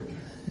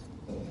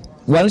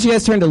Why don't you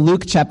guys turn to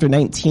Luke chapter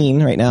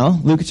 19 right now?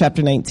 Luke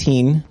chapter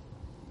 19.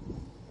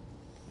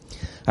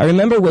 I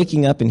remember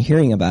waking up and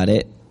hearing about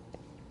it.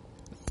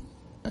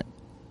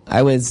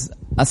 I was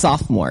a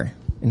sophomore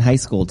in high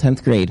school,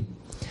 10th grade.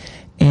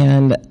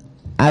 And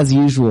as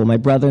usual, my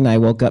brother and I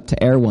woke up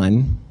to Air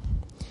One,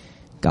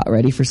 got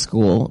ready for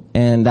school,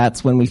 and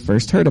that's when we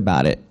first heard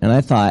about it. And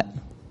I thought,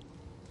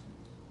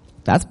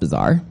 that's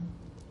bizarre.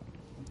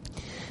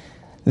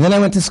 And then I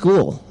went to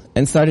school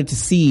and started to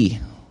see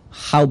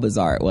how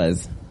bizarre it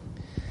was.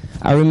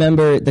 I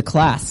remember the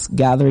class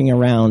gathering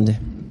around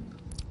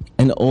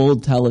an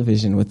old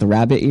television with the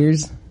rabbit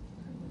ears,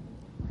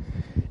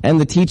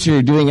 and the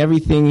teacher doing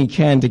everything he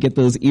can to get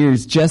those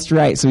ears just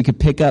right so we could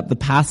pick up the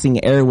passing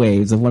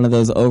airwaves of one of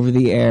those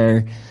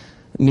over-the-air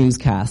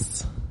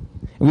newscasts.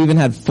 And we even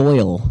had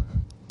foil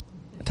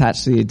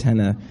attached to the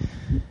antenna.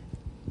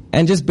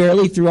 And just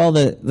barely through all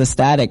the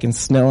static and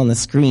snow on the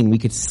screen, we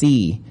could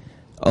see,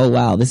 oh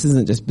wow, this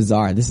isn't just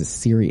bizarre, this is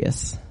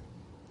serious.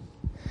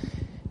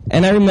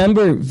 And I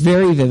remember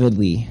very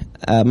vividly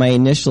my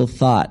initial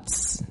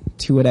thoughts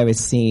to what I was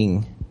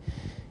seeing.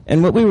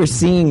 And what we were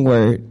seeing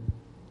were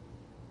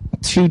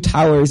two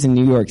towers in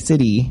New York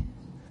City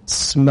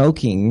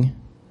smoking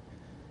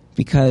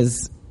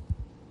because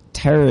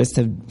terrorists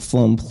had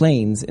flown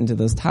planes into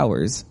those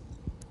towers.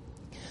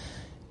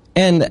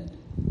 And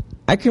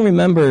I can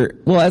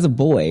remember, well, as a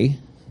boy,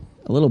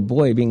 a little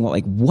boy being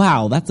like,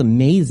 wow, that's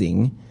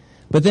amazing.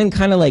 But then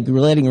kind of like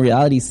letting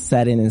reality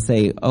set in and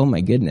say, oh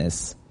my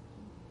goodness,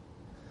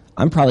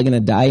 I'm probably going to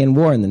die in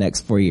war in the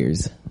next 4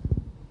 years.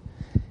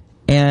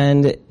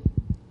 And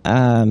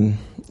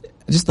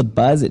just the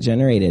buzz it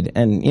generated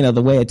and, you know,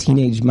 the way a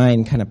teenage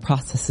mind kind of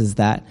processes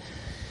that.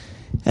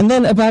 And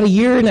then about a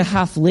year and a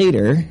half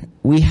later,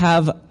 we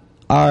have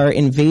our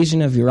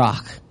invasion of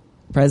Iraq.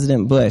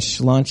 President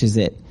Bush launches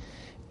it.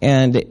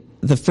 And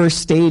the first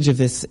stage of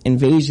this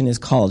invasion is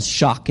called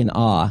shock and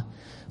awe,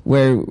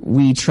 where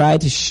we try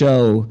to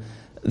show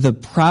the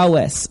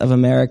prowess of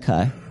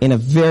America in a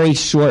very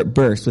short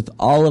burst with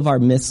all of our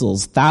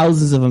missiles,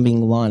 thousands of them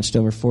being launched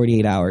over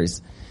 48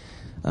 hours.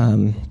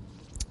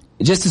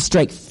 Just to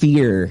strike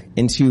fear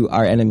into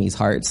our enemies'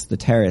 hearts, the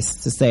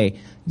terrorists, to say, are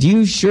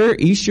you sure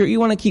you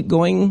want to keep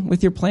going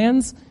with your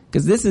plans?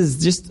 Because this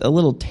is just a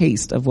little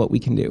taste of what we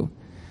can do.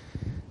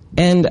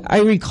 And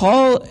I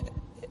recall,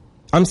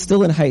 I'm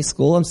still in high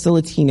school, I'm still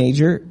a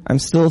teenager, I'm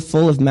still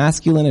full of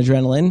masculine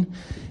adrenaline,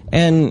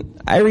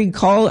 and I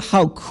recall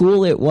how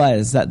cool it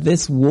was that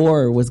this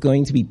war was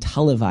going to be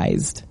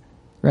televised,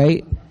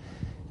 right?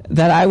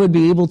 That I would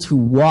be able to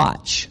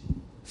watch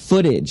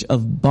footage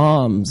of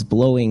bombs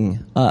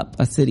blowing up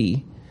a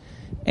city.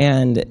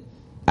 And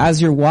as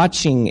you're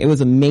watching, it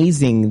was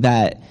amazing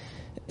that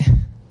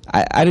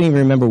I don't even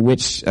remember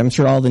which, I'm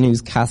sure all the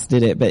newscasts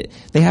did it, but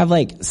they have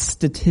like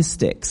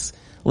statistics.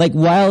 Like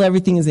while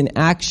everything is in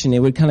action, it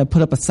would kind of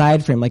put up a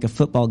side frame like a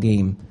football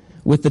game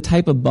with the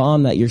type of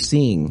bomb that you're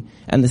seeing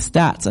and the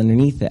stats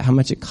underneath it, how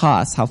much it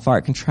costs, how far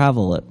it can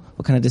travel,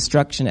 what kind of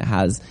destruction it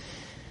has.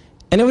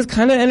 And it was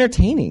kind of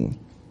entertaining.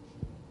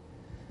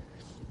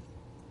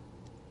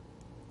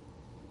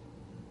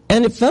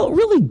 And it felt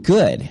really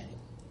good.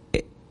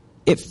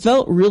 It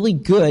felt really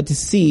good to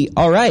see,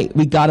 all right,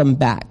 we got them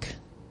back.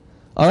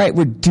 All right,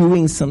 we're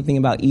doing something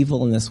about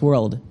evil in this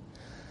world.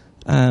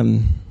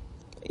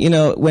 You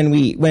know,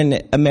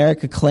 when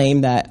America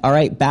claimed that, all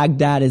right,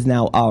 Baghdad is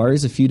now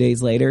ours a few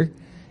days later,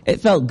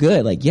 it felt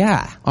good. Like,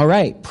 yeah, all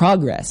right,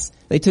 progress.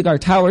 They took our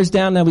towers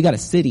down, now we got a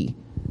city.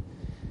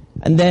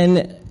 And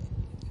then,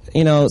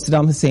 you know,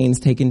 Saddam Hussein's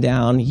taken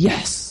down,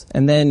 yes.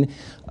 And then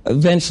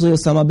eventually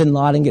Osama bin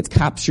Laden gets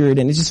captured,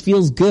 and it just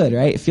feels good,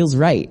 right? It feels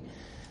right.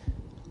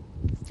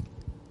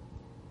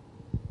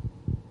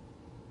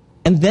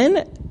 And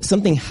then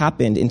something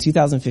happened in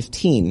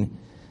 2015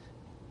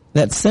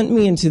 that sent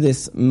me into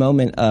this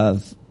moment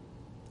of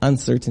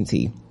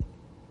uncertainty.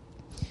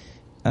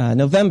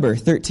 November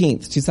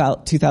 13th,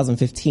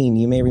 2015,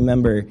 you may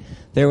remember,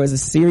 there was a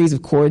series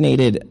of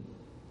coordinated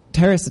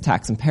terrorist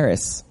attacks in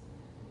Paris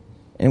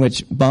in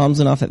which bombs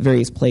went off at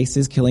various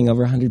places, killing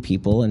over 100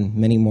 people and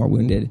many more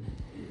wounded.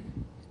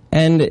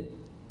 And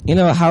you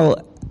know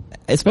how,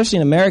 especially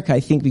in America, I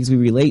think because we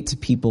relate to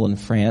people in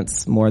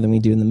France more than we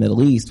do in the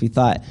Middle East, we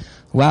thought,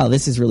 wow,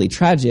 this is really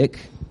tragic.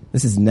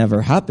 This has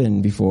never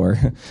happened before.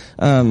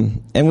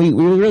 And we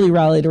really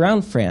rallied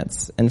around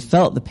France and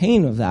felt the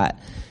pain of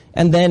that.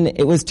 And then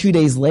it was 2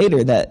 days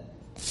later that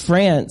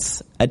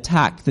France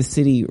attacked the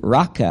city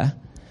Raqqa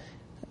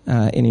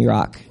in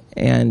Iraq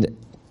and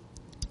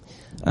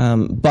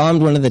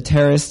bombed one of the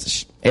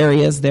terrorist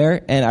areas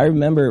there. And I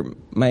remember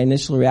my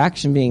initial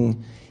reaction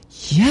being,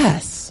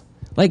 yes,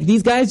 like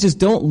these guys just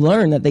don't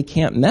learn that they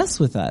can't mess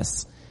with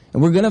us.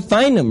 And we're going to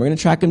find them. We're going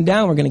to track them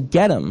down. We're going to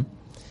get them.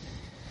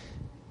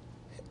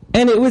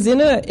 And it was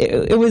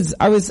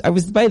I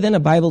was by then a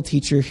Bible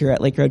teacher here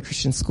at Lake Road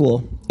Christian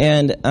School.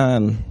 And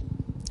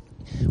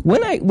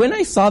when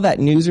I saw that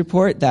news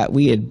report that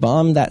we had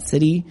bombed that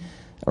city,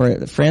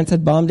 or France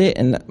had bombed it,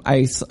 and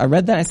I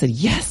read that, I said,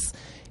 yes.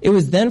 It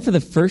was then for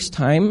the first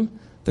time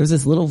there was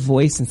this little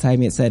voice inside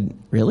me that said,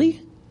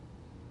 really?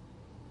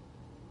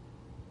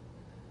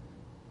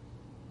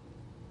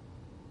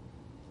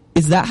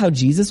 Is that how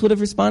Jesus would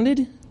have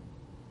responded?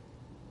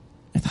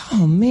 I thought,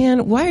 oh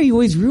man, why are you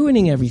always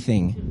ruining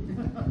everything?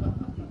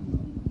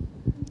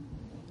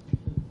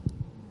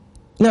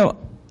 Now,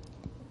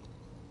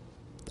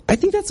 I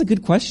think that's a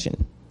good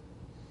question.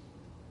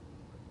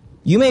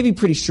 You may be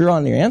pretty sure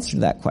on your answer to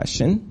that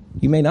question.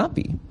 You may not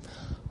be.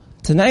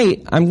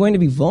 Tonight, I'm going to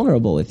be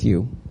vulnerable with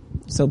you,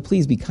 so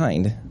please be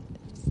kind.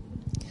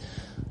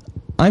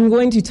 I'm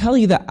going to tell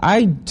you that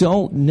I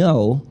don't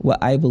know what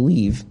I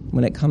believe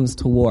when it comes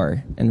to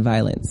war and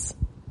violence.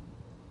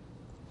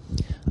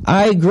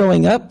 I,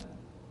 growing up,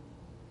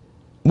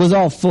 was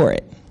all for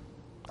it.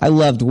 I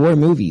loved war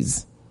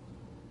movies.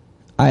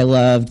 I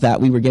loved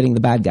that we were getting the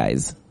bad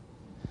guys.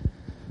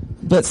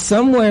 But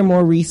somewhere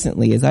more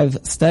recently, as I've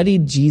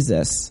studied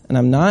Jesus, and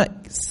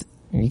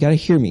you gotta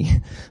hear me.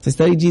 So I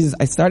studied Jesus,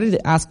 I started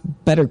to ask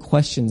better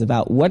questions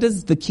about what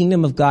does the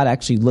kingdom of God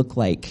actually look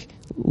like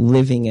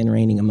living and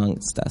reigning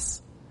amongst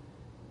us?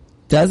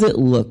 Does it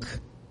look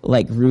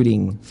like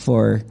rooting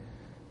for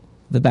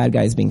the bad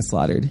guys being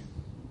slaughtered?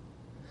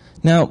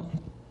 Now,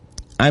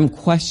 I'm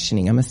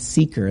questioning, I'm a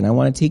seeker, and I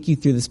want to take you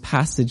through this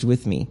passage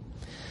with me.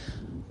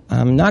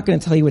 I'm not going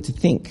to tell you what to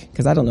think,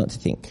 because I don't know what to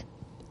think.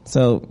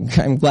 So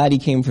I'm glad he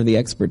came for the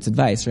expert's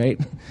advice, right?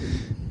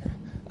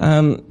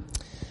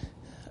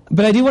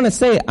 But I do want to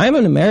say, I'm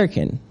an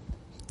American,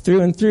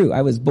 through and through.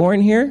 I was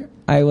born here.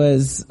 I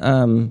love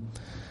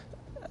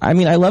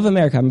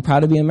America. I'm proud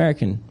to be an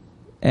American.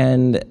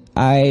 And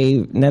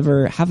I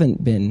never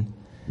haven't been.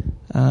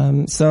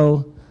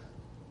 So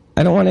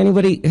I don't want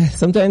anybody,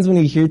 sometimes when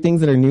you hear things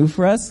that are new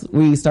for us,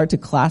 we start to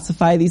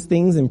classify these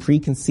things in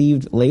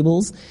preconceived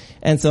labels.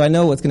 And so I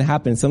know what's going to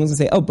happen. Someone's going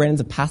to say, oh,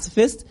 Brandon's a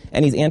pacifist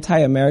and he's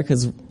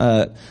anti-America's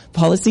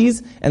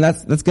policies, and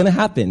that's going to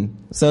happen.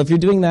 So if you're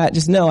doing that,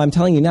 just know, I'm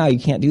telling you now, you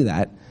can't do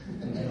that.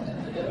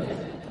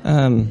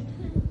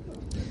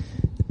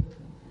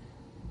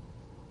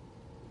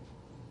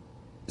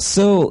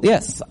 So,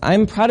 yes,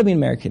 I'm proud to be an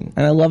American,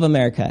 and I love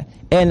America.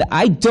 And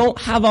I don't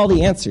have all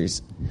the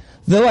answers.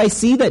 Though I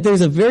see that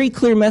there's a very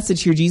clear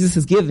message here Jesus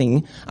is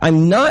giving,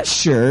 I'm not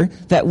sure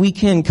that we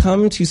can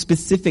come to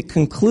specific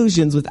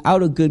conclusions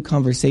without a good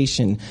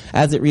conversation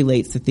as it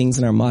relates to things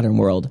in our modern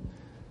world.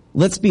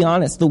 Let's be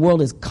honest, the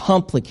world is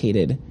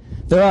complicated.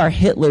 There are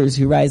Hitlers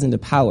who rise into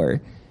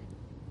power.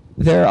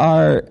 There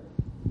are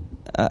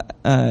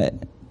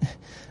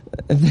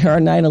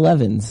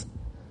 9/11s.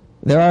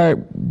 There are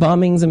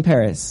bombings in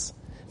Paris.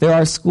 There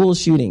are school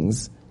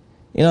shootings.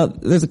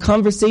 There's a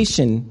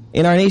conversation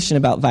in our nation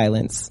about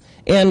violence.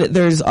 And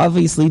there's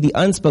obviously the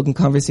unspoken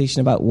conversation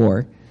about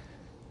war.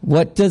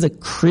 What does a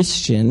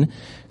Christian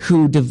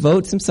who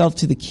devotes himself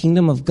to the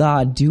kingdom of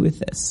God do with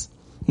this?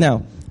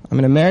 Now, I'm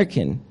an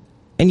American,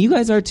 and you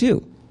guys are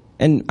too.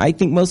 And I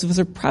think most of us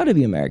are proud to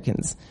be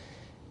Americans.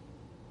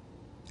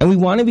 And we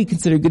want to be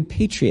considered good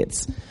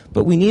patriots.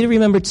 But we need to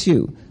remember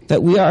too,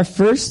 that we are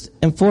first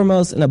and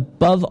foremost and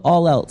above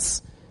all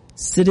else,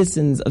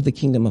 citizens of the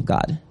kingdom of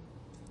God.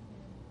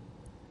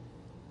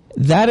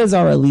 That is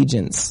our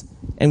allegiance.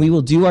 And we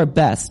will do our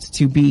best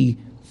to be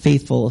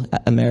faithful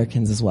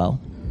Americans as well.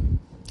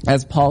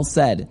 As Paul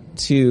said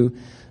to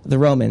the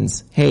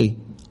Romans, hey,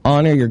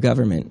 honor your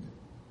government.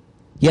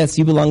 Yes,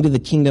 you belong to the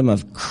kingdom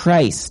of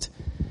Christ,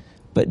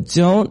 but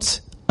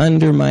don't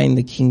undermine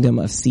the kingdom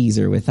of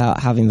Caesar without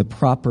having the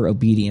proper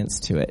obedience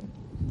to it.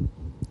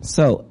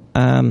 So,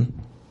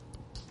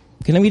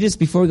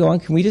 before we go on,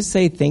 can we just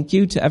say thank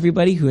you to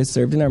everybody who has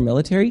served in our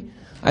military?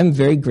 I'm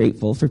very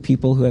grateful for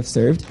people who have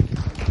served.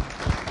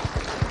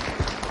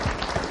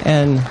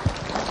 And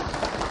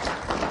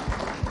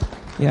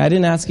I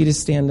didn't ask you to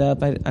stand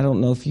up. I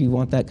don't know if you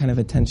want that kind of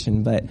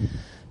attention, but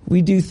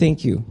we do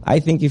thank you. I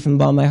thank you from the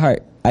bottom of my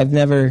heart. I've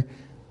never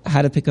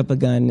had to pick up a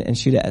gun and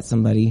shoot it at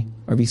somebody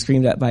or be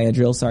screamed at by a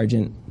drill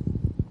sergeant.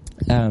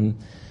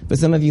 But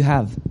some of you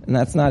have, and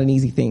that's not an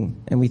easy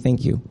thing, and we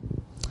thank you.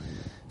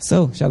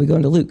 So, shall we go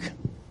into Luke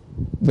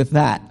with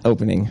that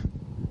opening?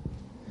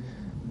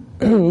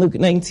 Luke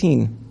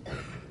 19.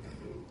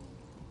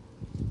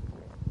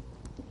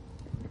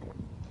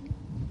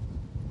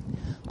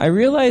 I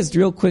realized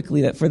real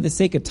quickly that for the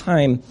sake of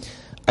time,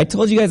 I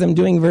told you guys I'm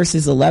doing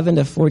verses 11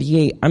 to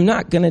 48. I'm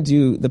not going to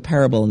do the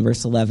parable in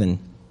verse 11,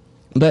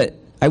 but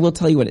I will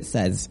tell you what it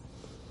says.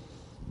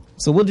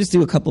 So we'll just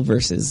do a couple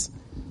verses.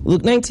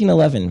 Luke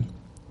 19:11.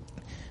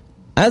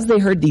 As they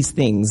heard these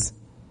things,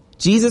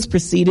 Jesus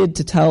proceeded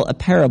to tell a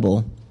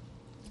parable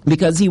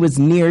because he was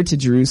near to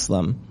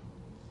Jerusalem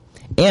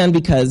and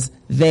because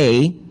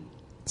they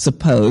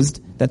supposed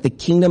that the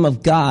kingdom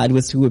of God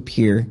was to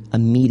appear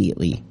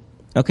immediately.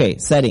 Okay,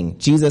 setting.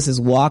 Jesus is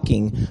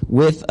walking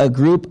with a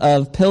group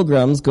of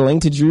pilgrims going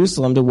to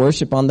Jerusalem to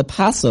worship on the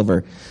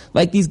Passover,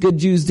 like these good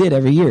Jews did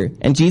every year.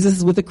 And Jesus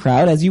is with a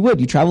crowd, as you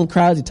would. You travel with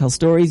crowds, you tell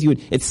stories,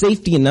 it's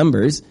safety in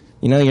numbers.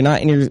 You're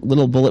not in your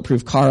little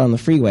bulletproof car on the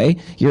freeway.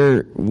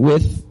 You're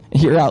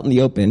out in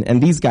the open.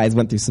 And these guys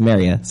went through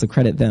Samaria, so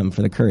credit them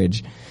for the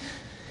courage.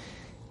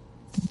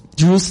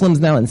 Jerusalem's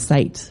now in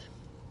sight.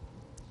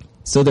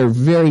 So they're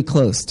very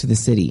close to the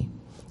city.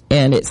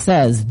 And it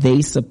says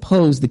they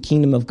suppose the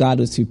kingdom of God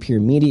was to appear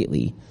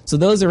immediately. So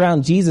those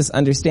around Jesus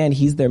understand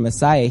he's their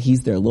Messiah,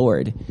 he's their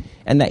Lord,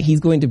 and that he's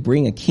going to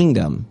bring a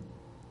kingdom.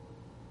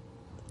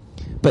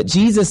 But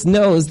Jesus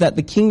knows that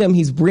the kingdom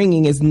he's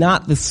bringing is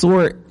not the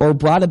sort or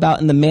brought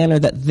about in the manner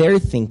that they're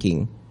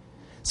thinking.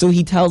 So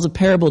he tells a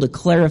parable to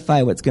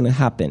clarify what's going to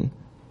happen.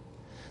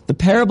 The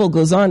parable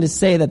goes on to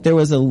say that there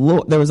was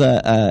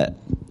a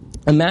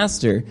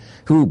master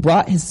who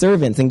brought his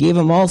servants and gave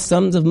them all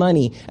sums of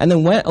money and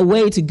then went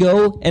away to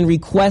go and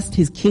request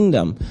his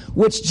kingdom,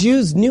 which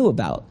Jews knew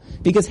about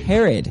because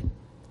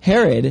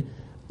Herod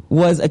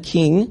was a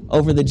king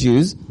over the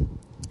Jews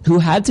who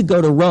had to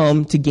go to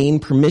Rome to gain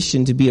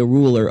permission to be a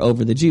ruler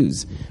over the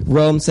Jews.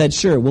 Rome said,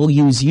 sure, we'll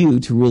use you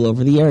to rule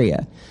over the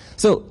area.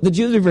 So the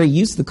Jews are very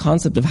used to the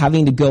concept of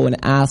having to go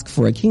and ask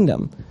for a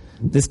kingdom.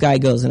 This guy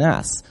goes and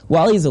asks.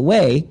 While he's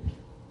away,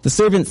 the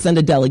servants send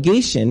a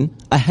delegation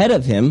ahead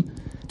of him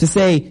to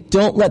say,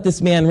 don't let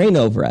this man reign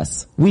over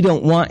us. We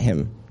don't want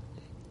him.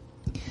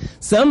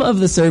 Some of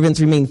the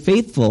servants remain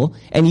faithful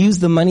and use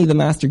the money the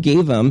master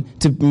gave them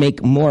to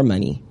make more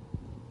money.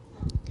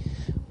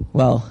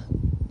 Well,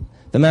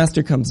 the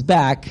master comes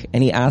back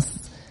and he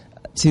asks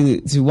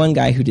to one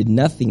guy who did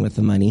nothing with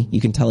the money.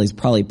 You can tell he's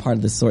probably part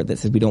of the sort that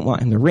said we don't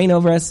want him to reign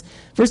over us.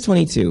 Verse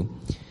 22,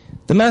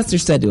 the master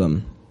said to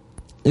him,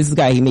 this is the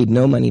guy, he made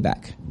no money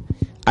back.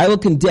 I will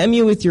condemn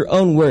you with your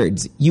own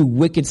words, you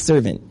wicked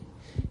servant.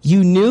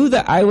 You knew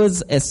that I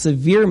was a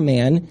severe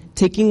man,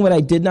 taking what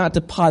I did not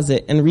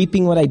deposit and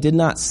reaping what I did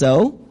not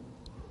sow?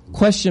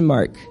 Question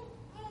mark.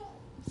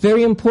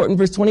 Very important.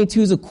 Verse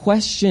 22 is a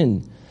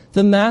question.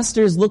 The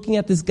master is looking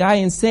at this guy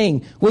and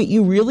saying, wait,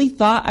 you really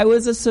thought I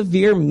was a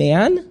severe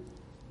man?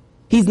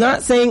 He's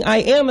not saying I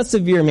am a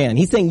severe man.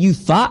 He's saying you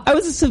thought I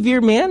was a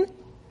severe man?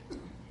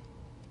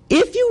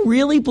 If you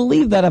really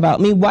believe that about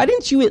me, why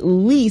didn't you at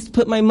least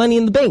put my money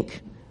in the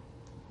bank?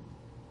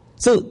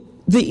 So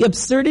the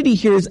absurdity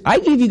here is I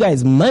gave you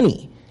guys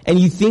money and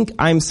you think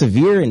I'm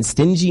severe and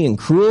stingy and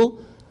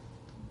cruel?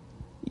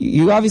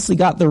 You obviously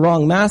got the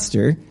wrong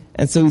master,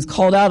 and so he's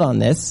called out on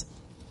this.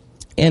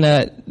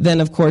 And then,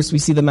 of course, we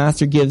see the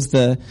master gives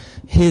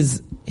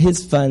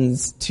his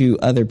funds to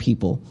other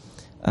people.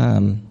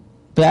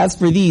 But as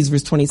for these,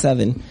 verse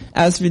 27,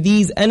 as for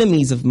these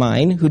enemies of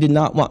mine who did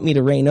not want me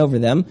to reign over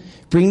them,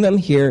 bring them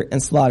here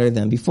and slaughter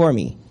them before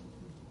me.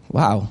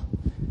 Wow.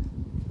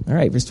 All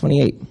right, verse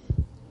 28.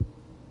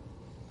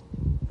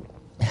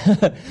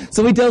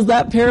 So he tells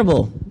that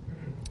parable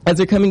as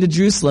they're coming to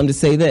Jerusalem to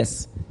say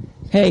this.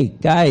 Hey,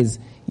 guys,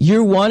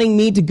 you're wanting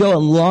me to go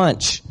and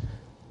launch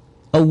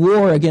a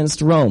war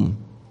against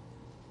Rome.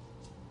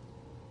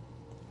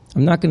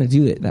 I'm not going to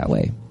do it that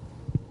way.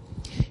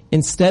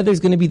 Instead, there's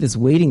going to be this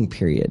waiting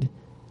period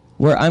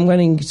where I'm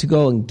going to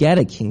go and get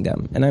a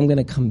kingdom and I'm going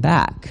to come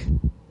back.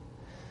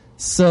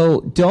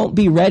 So don't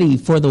be ready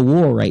for the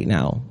war right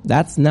now.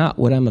 That's not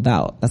what I'm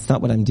about. That's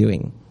not what I'm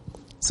doing.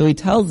 So he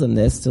tells them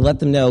this to let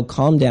them know,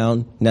 calm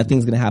down,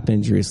 nothing's going to happen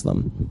in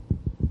Jerusalem.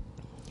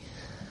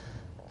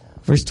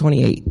 Verse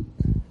 28,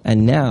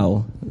 and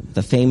now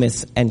the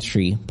famous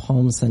entry,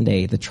 Palm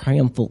Sunday, the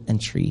triumphal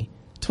entry.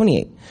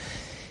 28.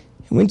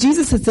 When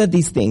Jesus had said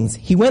these things,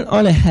 he went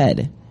on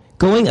ahead,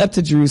 going up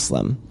to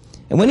Jerusalem.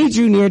 And when he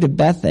drew near to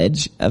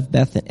Bethphage and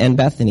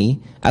Bethany,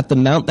 at the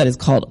mount that is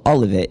called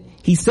Olivet,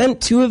 he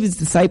sent two of his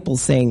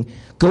disciples, saying,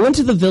 go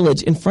into the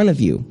village in front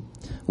of you,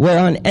 where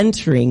on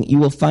entering you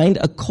will find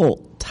a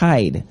colt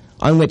tied,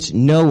 on which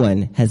no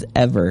one has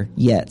ever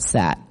yet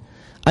sat.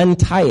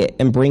 Untie it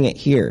and bring it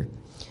here.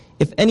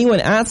 If anyone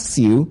asks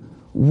you,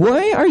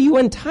 why are you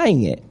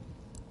untying it?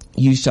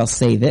 You shall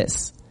say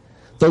this,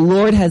 the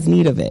Lord has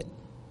need of it.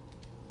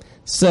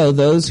 So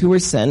those who were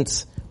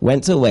sent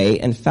went away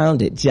and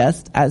found it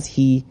just as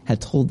he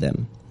had told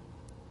them.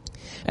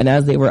 And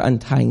as they were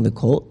untying the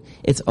colt,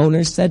 its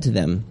owners said to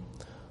them,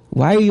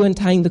 why are you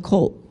untying the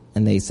colt?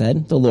 And they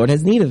said, the Lord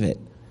has need of it.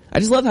 I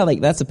just love how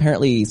that's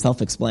apparently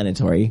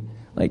self-explanatory.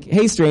 Like,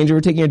 hey stranger,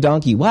 we're taking your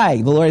donkey. Why?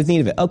 The Lord has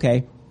need of it.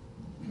 Okay.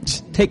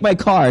 Take my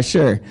car,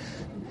 sure.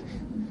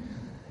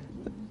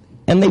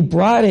 And they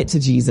brought it to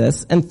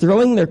Jesus, and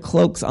throwing their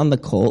cloaks on the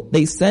colt,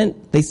 they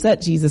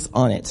set Jesus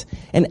on it.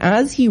 And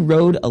as he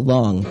rode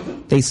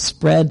along, they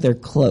spread their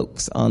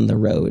cloaks on the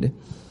road.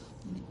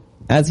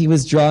 As he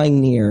was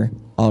drawing near,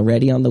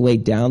 already on the way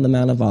down the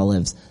Mount of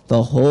Olives,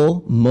 the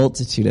whole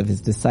multitude of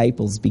his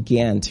disciples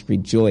began to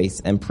rejoice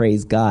and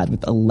praise God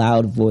with a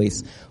loud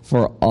voice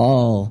for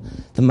all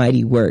the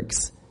mighty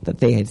works that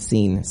they had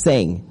seen,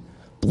 saying,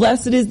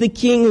 blessed is the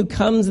King who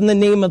comes in the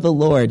name of the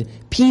Lord,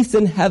 peace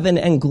in heaven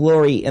and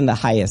glory in the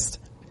highest.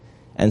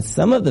 And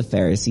some of the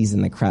Pharisees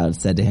in the crowd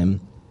said to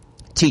him,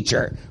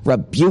 teacher,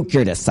 rebuke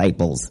your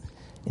disciples.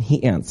 And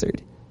he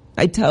answered,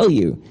 I tell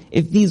you,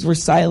 if these were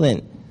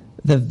silent,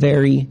 the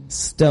very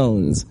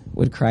stones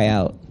would cry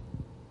out.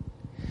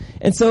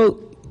 And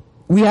so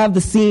we have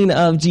the scene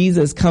of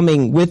Jesus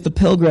coming with the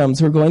pilgrims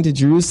who are going to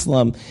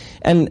Jerusalem.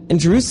 And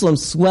Jerusalem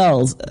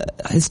swells,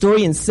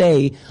 historians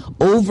say,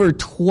 over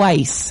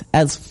twice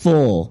as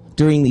full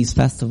during these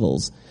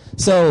festivals.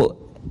 So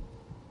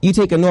you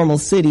take a normal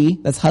city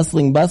that's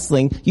hustling,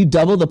 bustling, you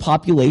double the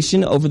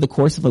population over the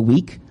course of a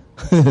week,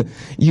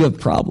 you have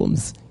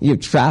problems. You have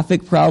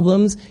traffic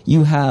problems.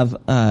 You have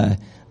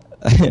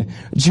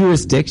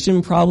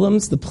jurisdiction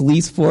problems. The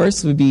police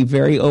force would be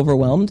very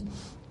overwhelmed.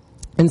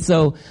 And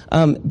so,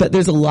 but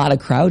there's a lot of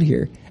crowd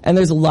here, and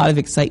there's a lot of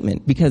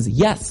excitement because,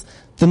 yes,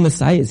 the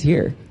Messiah is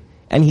here,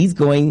 and he's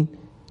going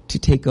to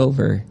take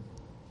over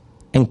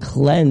and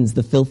cleanse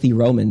the filthy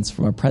Romans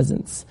from our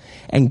presence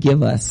and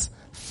give us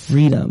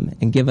freedom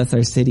and give us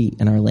our city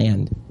and our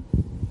land.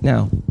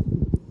 Now,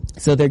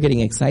 so they're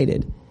getting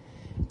excited,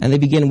 and they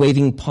begin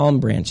waving palm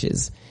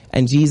branches,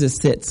 and Jesus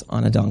sits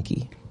on a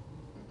donkey.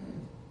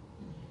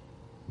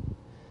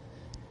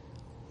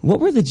 What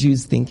were the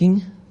Jews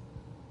thinking?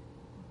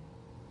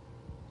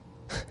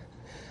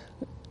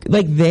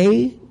 Like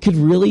they could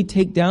really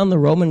take down the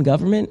Roman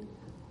government?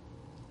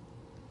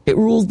 It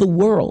rules the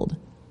world.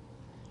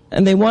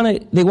 And they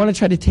want to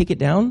try to take it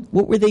down?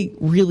 What were they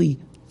really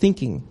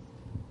thinking?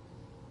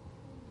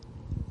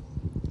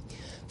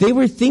 They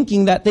were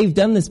thinking that they've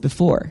done this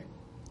before.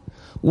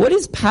 What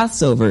is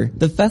Passover,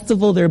 the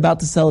festival they're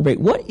about to celebrate?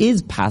 What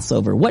is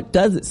Passover? What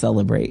does it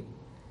celebrate?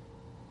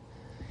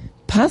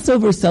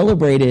 Passover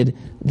celebrated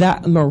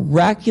that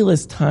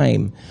miraculous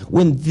time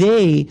when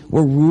they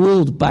were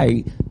ruled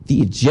by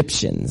the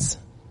Egyptians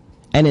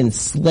and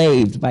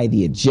enslaved by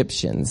the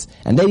Egyptians.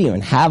 And they didn't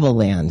even have a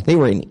land. They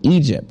were in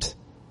Egypt,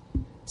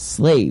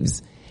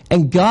 slaves.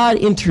 And God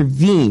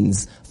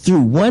intervenes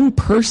through one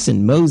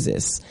person,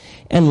 Moses,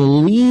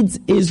 and leads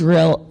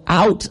Israel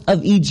out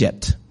of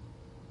Egypt.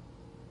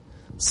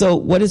 So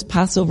what is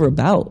Passover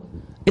about?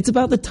 It's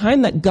about the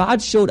time that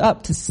God showed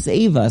up to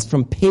save us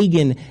from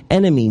pagan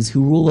enemies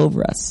who rule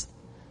over us.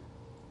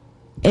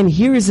 And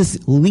here is this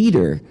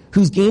leader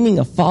who's gaining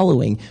a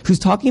following, who's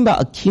talking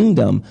about a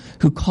kingdom,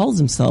 who calls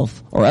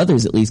himself, or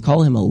others at least,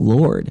 call him a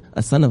Lord,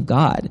 a son of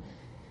God.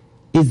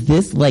 Is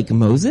this like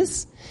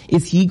Moses?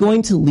 Is he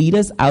going to lead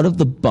us out of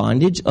the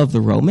bondage of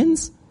the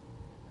Romans?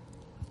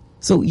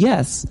 So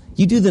yes,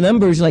 you do the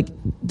numbers, like,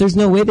 there's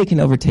no way they can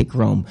overtake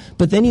Rome.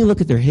 But then you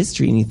look at their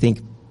history and you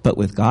think, but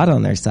with God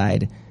on their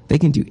side, they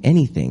can do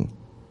anything.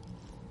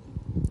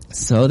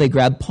 So they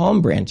grab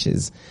palm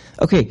branches.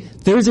 Okay,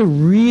 there's a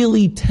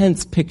really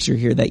tense picture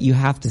here that you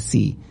have to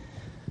see.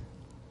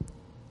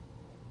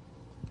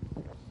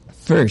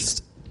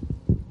 First,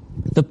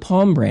 the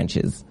palm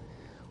branches.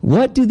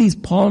 What do these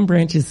palm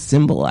branches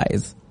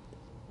symbolize?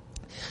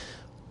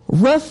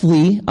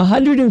 Roughly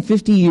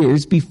 150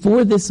 years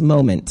before this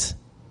moment,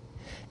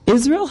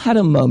 Israel had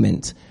a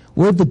moment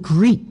where the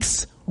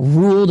Greeks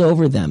ruled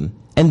over them,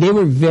 and they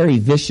were very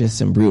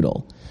vicious and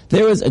brutal.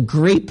 There was a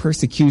great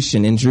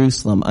persecution in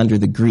Jerusalem under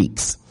the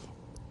Greeks.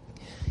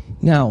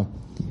 Now,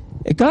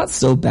 it got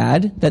so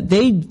bad that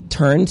they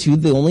turned to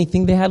the only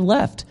thing they had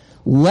left.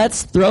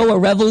 Let's throw a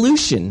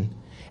revolution.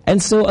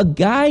 And so a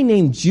guy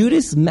named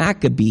Judas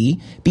Maccabee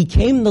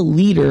became the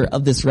leader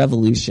of this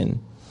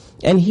revolution.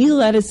 And he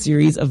led a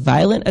series of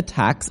violent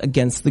attacks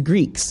against the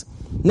Greeks.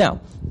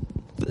 Now,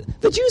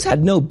 the Jews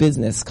had no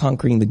business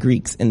conquering the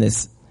Greeks in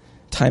this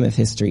time of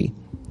history.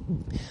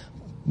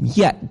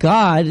 Yet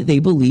God, they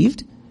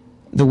believed,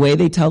 the way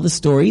they tell the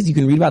stories, you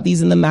can read about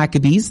these in the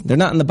Maccabees. They're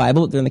not in the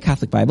Bible, they're in the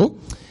Catholic Bible.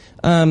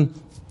 The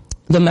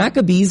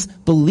Maccabees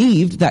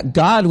believed that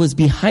God was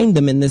behind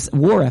them in this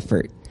war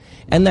effort,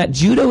 and that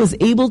Judah was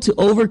able to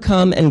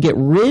overcome and get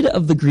rid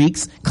of the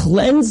Greeks,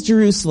 cleanse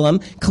Jerusalem,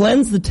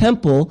 cleanse the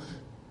temple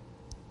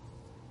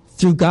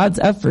through God's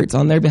efforts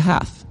on their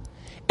behalf.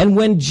 And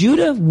when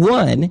Judah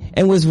won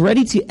and was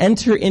ready to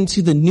enter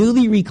into the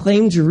newly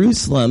reclaimed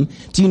Jerusalem,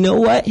 do you know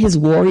what his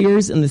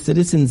warriors and the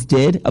citizens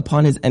did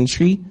upon his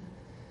entry?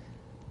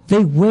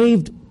 They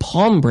waved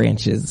palm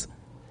branches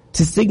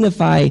to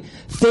signify,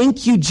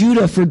 thank you,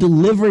 Judah, for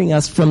delivering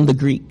us from the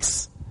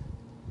Greeks.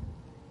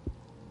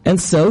 And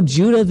so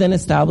Judah then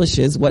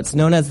establishes what's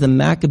known as the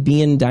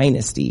Maccabean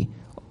dynasty,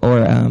 or,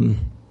 and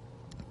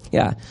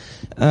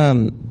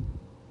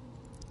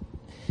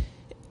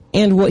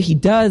what he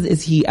does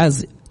is he,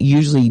 as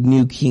usually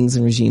new kings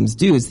and regimes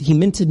do, is he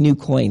minted new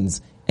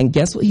coins. And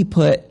guess what he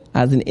put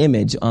as an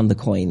image on the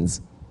coins?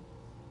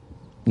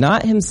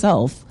 Not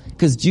himself,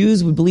 because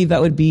Jews would believe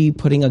that would be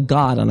putting a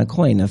god on a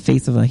coin, a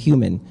face of a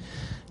human.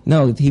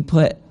 No, he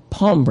put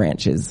palm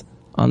branches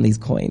on these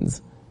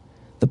coins.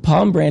 The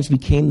palm branch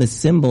became the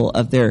symbol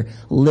of their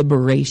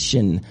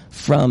liberation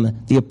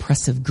from the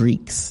oppressive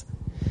Greeks.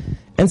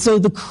 And so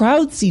the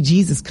crowd see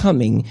Jesus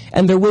coming,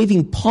 and they're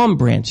waving palm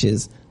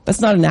branches.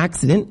 That's not an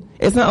accident.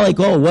 It's not like,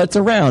 oh, what's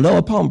around? Oh,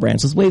 a palm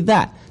branch. Let's wave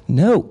that.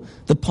 No,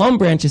 the palm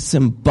branch is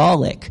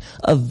symbolic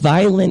of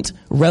violent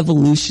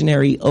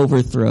revolutionary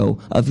overthrow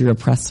of your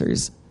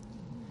oppressors.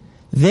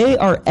 They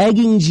are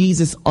egging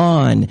Jesus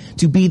on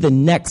to be the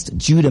next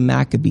Judah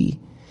Maccabee.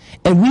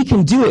 And we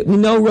can do it. We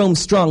know Rome's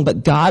strong,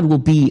 but God will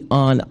be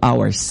on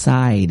our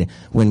side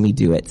when we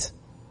do it.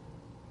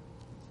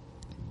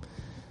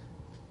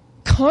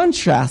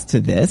 contrast to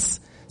this,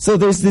 so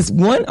there's this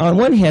one, on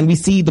one hand, we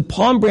see the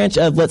palm branch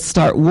of let's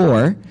start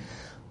war.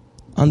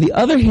 On the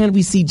other hand,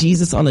 we see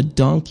Jesus on a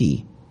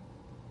donkey.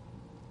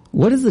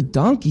 What does the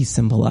donkey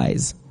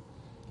symbolize?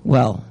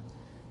 Well,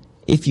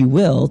 if you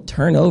will,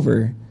 turn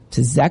over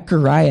to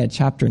Zechariah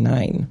chapter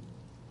 9.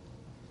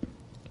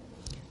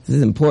 This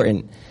is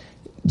important.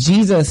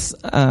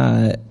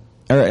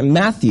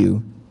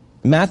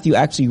 Matthew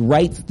actually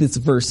writes this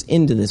verse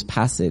into this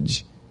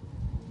passage.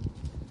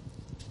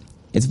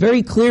 It's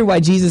very clear why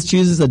Jesus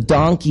chooses a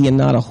donkey and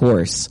not a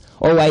horse,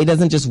 or why he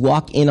doesn't just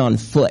walk in on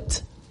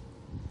foot.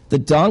 The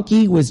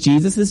donkey was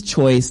Jesus'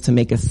 choice to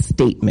make a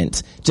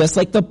statement. Just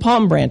like the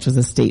palm branch was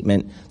a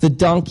statement, the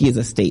donkey is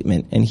a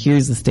statement. And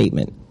here's the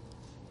statement.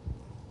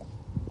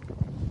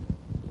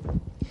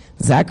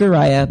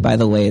 Zechariah, by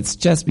the way, it's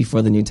just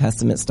before the New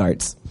Testament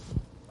starts.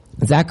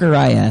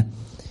 Zechariah,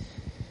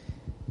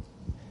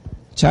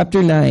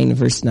 chapter 9,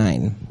 verse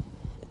 9.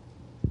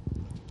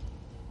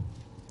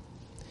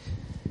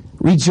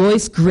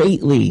 Rejoice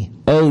greatly,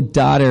 O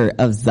daughter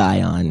of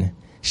Zion.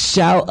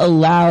 Shout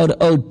aloud,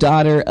 O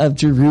daughter of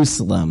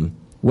Jerusalem.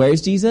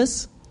 Where's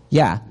Jesus?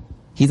 Yeah,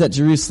 he's at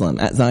Jerusalem,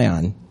 at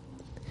Zion.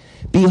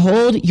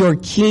 Behold, your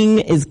king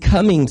is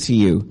coming to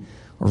you.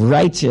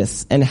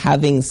 Righteous and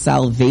having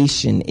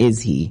salvation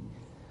is he.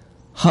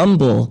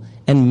 Humble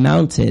and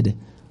mounted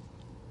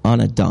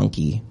on a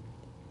donkey.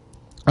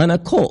 On a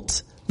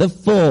colt, the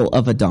foal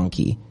of a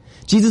donkey.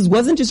 Jesus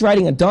wasn't just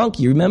riding a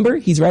donkey, remember?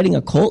 He's riding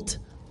a colt,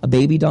 a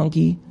baby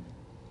donkey.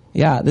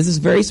 Yeah, this is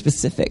very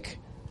specific.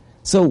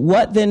 So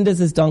what then does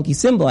this donkey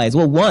symbolize?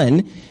 Well,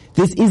 one,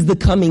 this is the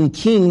coming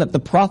king that the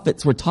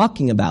prophets were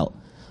talking about.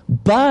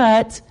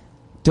 But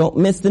don't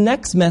miss the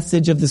next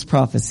message of this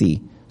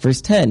prophecy.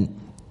 Verse 10.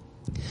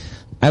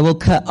 I will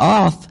cut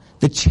off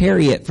the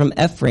chariot from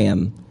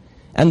Ephraim,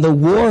 and the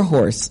war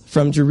horse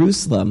from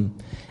Jerusalem,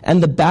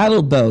 and the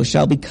battle bow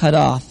shall be cut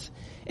off,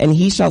 and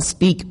he shall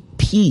speak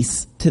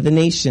peace to the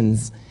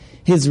nations.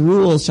 His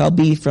rule shall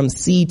be from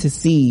sea to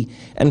sea,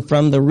 and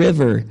from the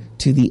river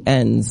to the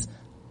ends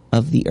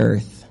of the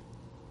earth.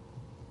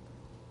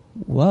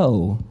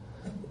 Whoa.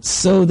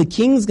 So the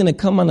king's going to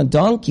come on a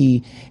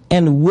donkey,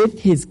 and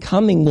with his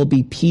coming will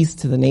be peace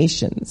to the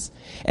nations.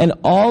 And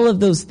all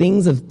of those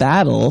things of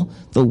battle,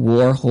 the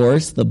war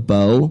horse, the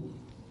bow,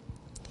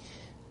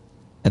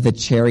 the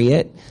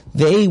chariot,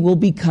 they will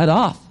be cut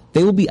off.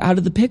 They will be out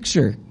of the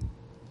picture.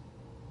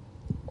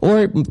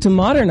 Or to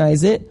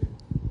modernize it,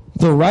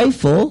 the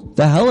rifle,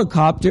 the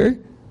helicopter,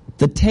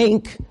 the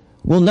tank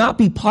will not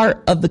be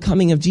part of the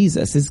coming of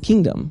Jesus, his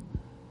kingdom.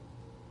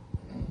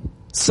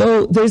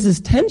 So there's this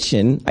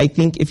tension, I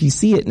think, if you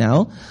see it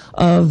now,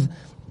 of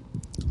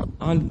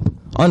on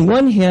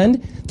one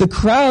hand, the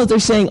crowds are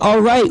saying,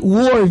 all right,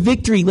 war,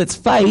 victory, let's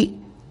fight.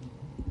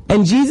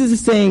 And Jesus is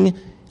saying,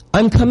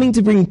 I'm coming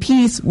to bring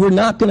peace. We're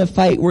not going to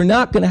fight. We're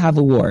not going to have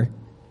a war.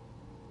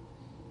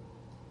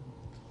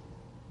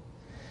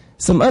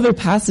 Some other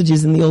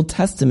passages in the Old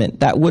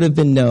Testament that would have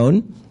been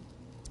known,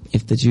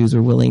 if the Jews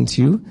were willing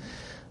to,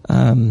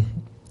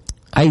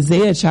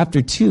 Isaiah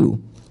chapter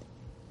 2.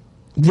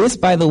 This,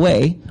 by the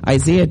way,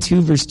 Isaiah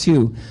 2 verse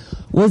 2,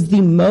 was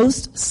the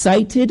most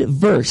cited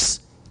verse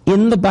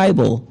in the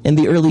Bible in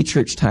the early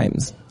church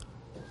times.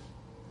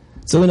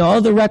 So in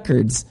all the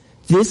records,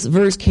 this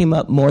verse came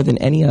up more than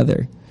any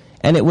other.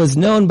 And it was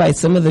known by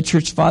some of the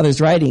church fathers'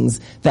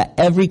 writings that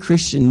every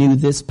Christian knew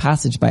this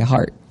passage by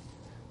heart.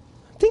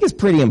 I think it's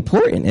pretty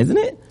important, isn't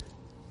it?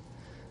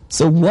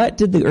 So what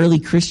did the early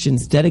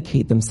Christians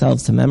dedicate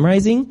themselves to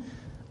memorizing?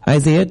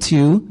 Isaiah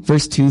 2,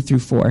 verse 2 through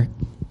 4.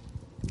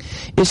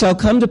 It shall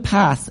come to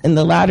pass in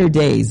the latter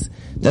days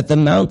that the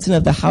mountain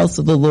of the house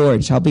of the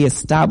Lord shall be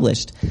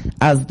established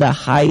as the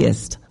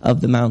highest of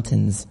the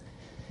mountains,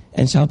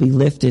 and shall be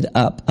lifted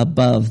up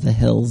above the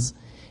hills,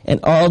 and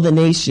all the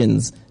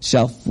nations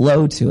shall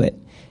flow to it,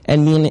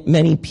 and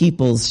many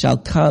peoples shall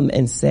come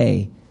and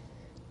say,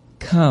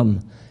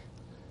 Come,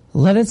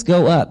 let us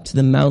go up to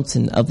the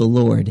mountain of the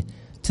Lord,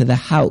 to the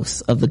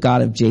house of the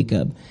God of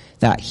Jacob,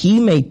 that he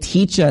may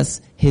teach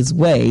us his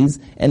ways,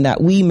 and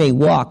that we may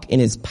walk in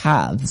his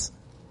paths.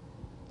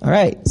 All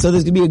right, so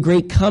there's going to be a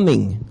great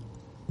coming.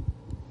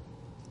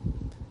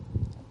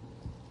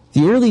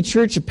 The early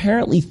church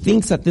apparently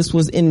thinks that this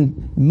was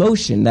in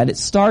motion, that it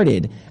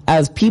started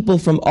as people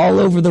from all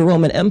over the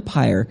Roman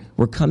Empire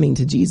were coming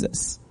to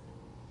Jesus.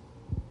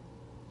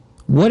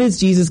 What is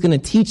Jesus going to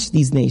teach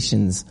these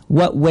nations?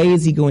 What way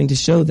is he going to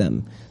show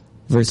them?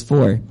 Verse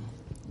 4.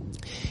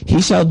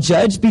 He shall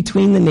judge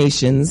between the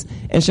nations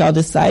and shall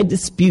decide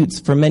disputes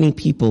for many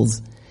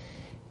peoples.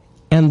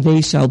 And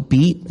they shall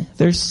beat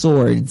their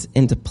swords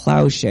into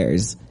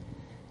plowshares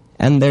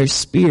and their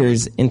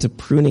spears into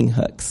pruning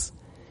hooks.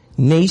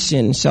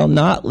 Nation shall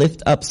not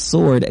lift up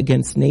sword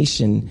against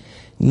nation,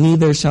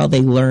 neither shall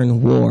they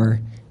learn war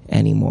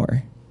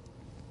anymore.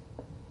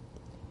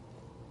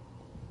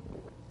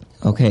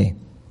 Okay,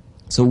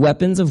 so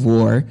weapons of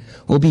war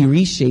will be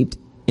reshaped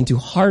into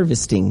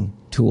harvesting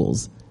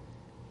tools.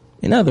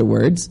 In other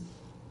words,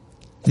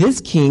 this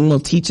king will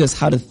teach us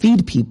how to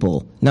feed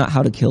people, not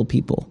how to kill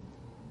people.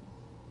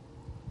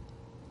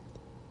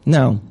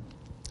 Now,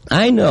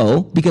 I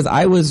know because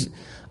I was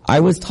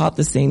taught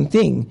the same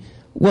thing.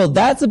 Well,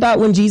 that's about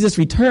when Jesus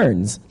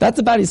returns. That's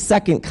about his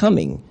second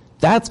coming.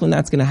 That's when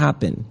that's going to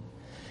happen.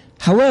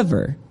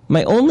 However,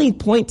 my only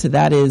point to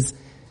that is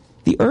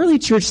the early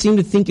church seemed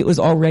to think it was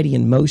already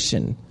in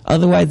motion.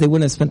 Otherwise, they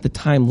wouldn't have spent the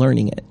time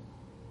learning it.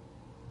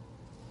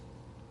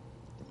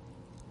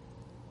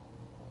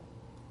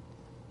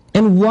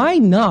 And why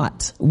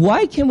not?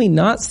 Why can we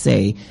not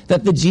say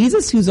that the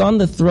Jesus who's on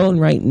the throne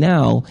right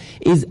now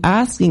is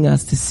asking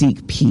us to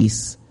seek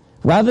peace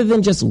rather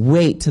than just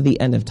wait to the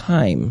end of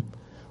time?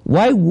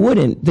 Why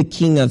wouldn't the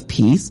King of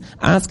Peace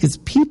ask his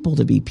people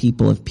to be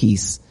people of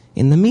peace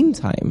in the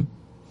meantime?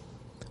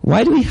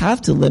 Why do we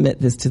have to limit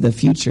this to the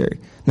future?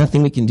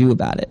 Nothing we can do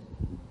about it.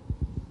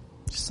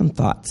 Just some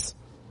thoughts.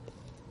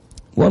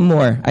 One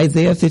more,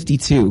 Isaiah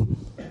 52.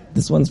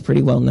 This one's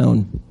pretty well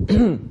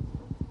known.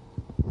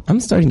 I'm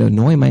starting to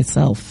annoy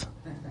myself.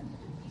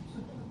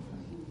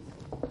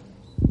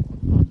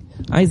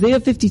 Isaiah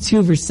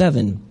 52 verse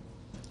 7.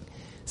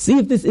 See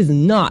if this is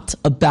not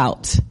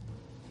about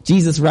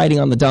Jesus riding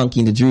on the donkey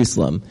into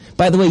Jerusalem.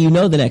 By the way, you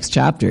know the next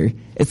chapter.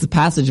 It's the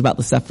passage about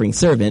the suffering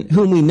servant,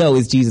 whom we know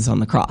is Jesus on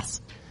the cross.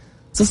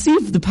 So see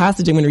if the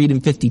passage I'm going to read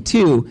in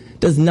 52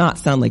 does not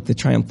sound like the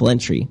triumphal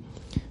entry.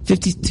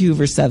 52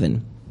 verse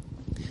 7.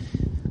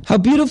 How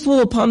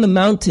beautiful upon the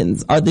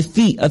mountains are the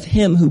feet of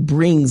him who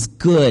brings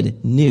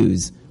good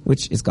news,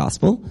 which is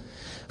gospel,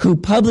 who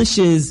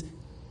publishes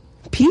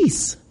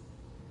peace,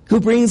 who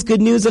brings good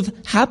news of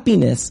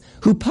happiness,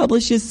 who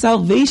publishes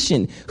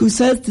salvation, who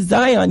says to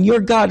Zion,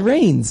 your God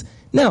reigns.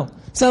 Now,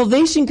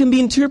 salvation can be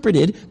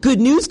interpreted, good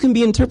news can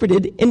be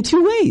interpreted in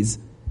two ways.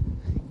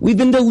 We've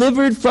been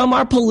delivered from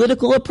our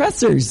political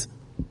oppressors.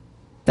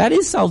 That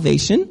is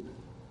salvation.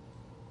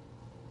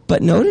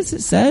 But notice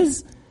it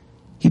says,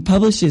 he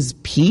publishes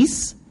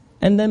peace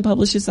and then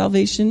publishes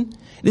salvation.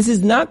 This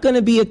is not going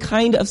to be a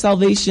kind of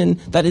salvation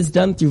that is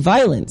done through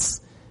violence.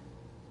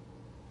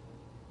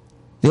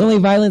 The only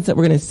violence that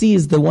we're going to see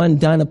is the one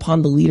done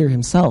upon the leader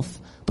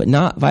himself, but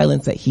not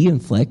violence that he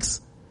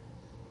inflicts.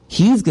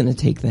 He's going to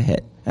take the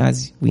hit,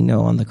 as we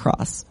know on the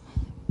cross.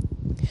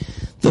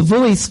 The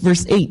voice,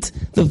 verse 8,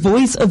 the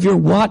voice of your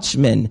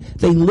watchmen,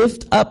 they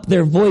lift up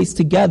their voice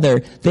together.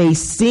 They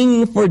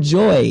sing for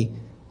joy.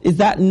 Is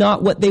that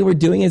not what they were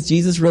doing as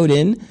Jesus rode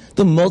in?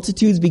 The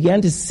multitudes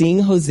began to sing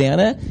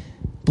Hosanna.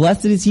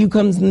 Blessed is he who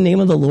comes in the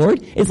name of the Lord.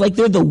 It's like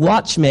they're the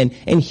watchmen,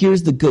 and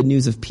here's the good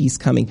news of peace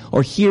coming,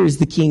 or here's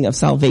the King of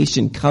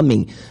salvation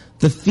coming.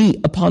 The feet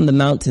upon the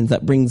mountains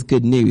that brings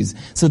good news.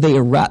 So they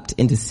erupt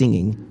into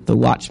singing. The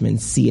watchmen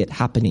see it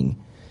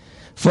happening.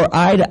 For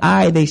eye to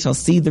eye they shall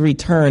see the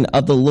return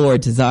of the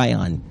Lord to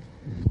Zion.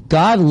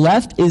 God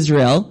left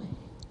Israel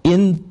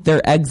in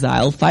their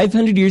exile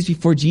 500 years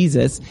before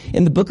Jesus.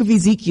 In the book of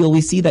Ezekiel,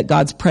 we see that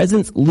God's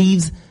presence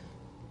leaves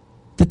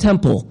the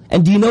temple.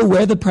 And do you know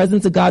where the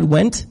presence of God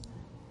went?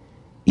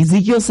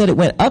 Ezekiel said it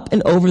went up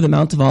and over the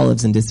Mount of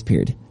Olives and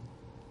disappeared.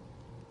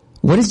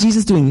 What is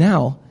Jesus doing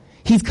now?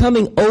 He's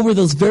coming over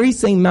those very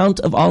same Mount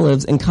of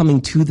Olives and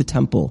coming to the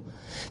temple.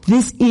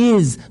 This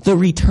is the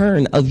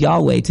return of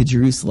Yahweh to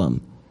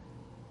Jerusalem.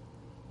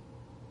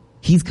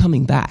 He's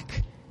coming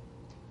back.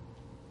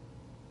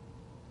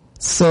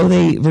 So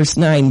they, verse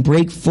 9,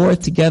 break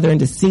forth together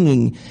into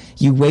singing,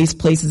 you waste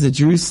places of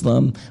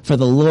Jerusalem, for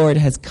the Lord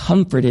has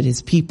comforted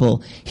his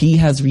people. He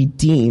has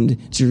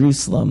redeemed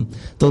Jerusalem.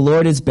 The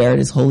Lord has bared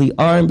his holy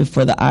arm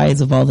before the eyes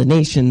of all the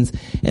nations,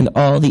 and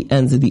all the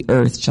ends of the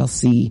earth shall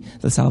see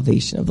the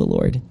salvation of the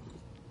Lord.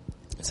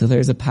 So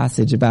there's a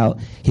passage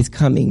about his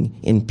coming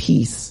in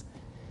peace.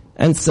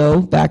 And so,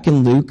 back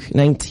in Luke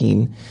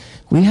 19,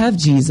 we have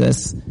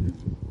Jesus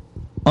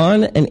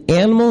on an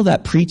animal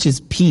that preaches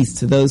peace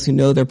to those who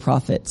know their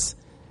prophets,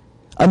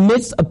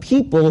 amidst a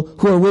people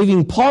who are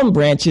waving palm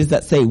branches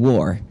that say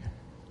war.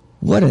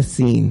 What a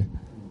scene.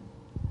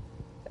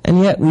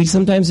 And yet we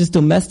sometimes just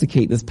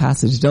domesticate this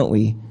passage, don't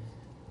we?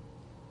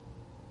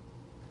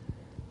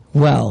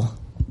 Well,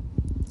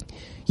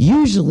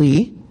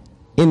 usually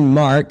in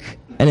Mark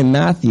and in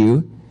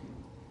Matthew,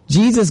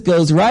 Jesus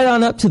goes right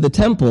on up to the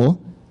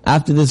temple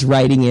after this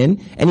riding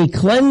in, and he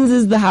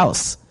cleanses the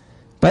house.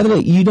 By the way,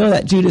 you know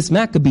that Judas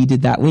Maccabee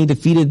did that when he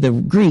defeated the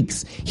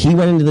Greeks. He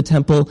went into the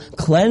temple,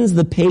 cleansed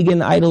the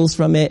pagan idols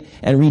from it,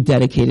 and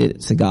rededicated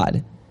it to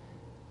God.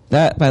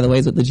 That, by the way,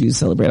 is what the Jews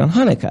celebrate on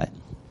Hanukkah.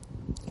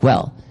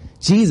 Well,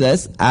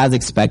 Jesus, as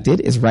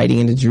expected, is riding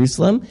into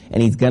Jerusalem,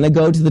 and he's going to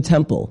go to the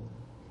temple,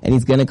 and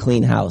he's going to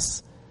clean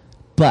house.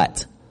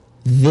 But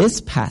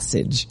this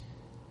passage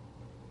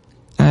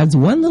adds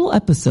one little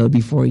episode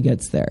before he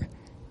gets there,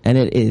 and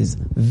it is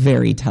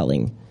very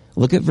telling.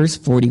 Look at verse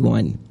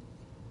 41.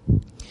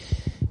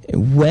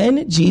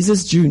 When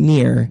Jesus drew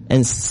near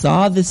and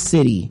saw the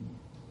city,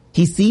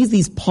 he sees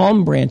these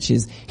palm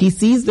branches. He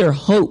sees their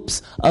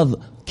hopes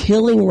of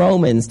killing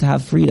Romans to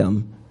have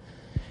freedom.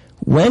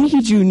 When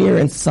he drew near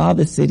and saw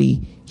the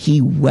city,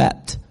 he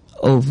wept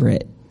over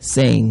it,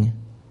 saying,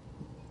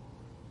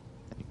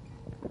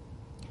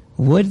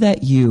 would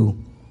that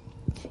you,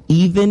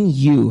 even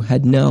you,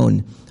 had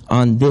known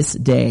on this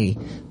day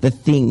the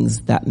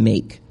things that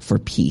make for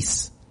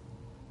peace.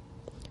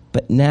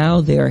 But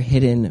now they are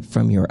hidden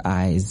from your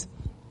eyes.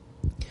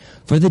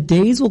 For the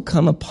days will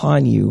come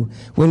upon you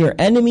when your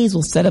enemies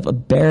will set up a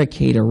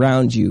barricade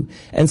around you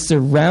and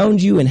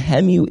surround you and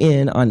hem you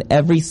in on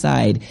every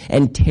side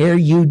and tear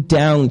you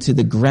down to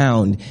the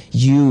ground,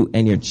 you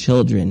and your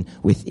children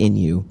within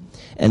you.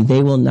 And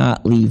they will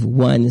not leave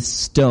one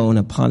stone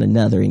upon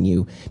another in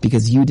you,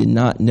 because you did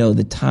not know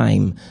the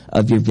time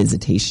of your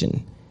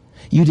visitation.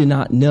 You did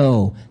not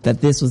know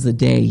that this was the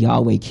day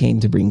Yahweh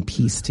came to bring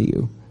peace to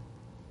you.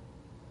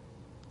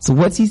 So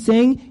what's he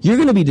saying? You're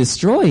going to be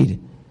destroyed.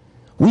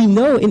 We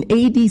know in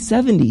AD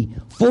 70,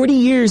 40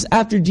 years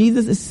after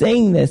Jesus is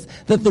saying this,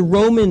 that the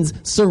Romans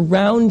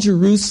surround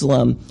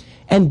Jerusalem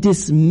and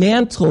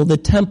dismantle the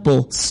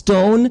temple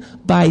stone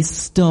by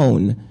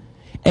stone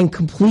and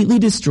completely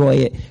destroy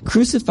it,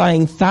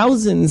 crucifying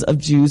thousands of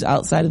Jews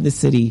outside of the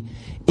city.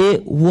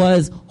 It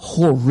was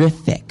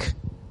horrific.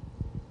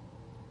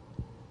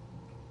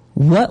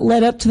 What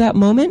led up to that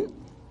moment?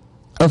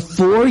 A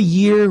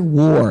 4-year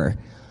war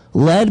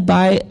led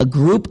by a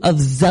group of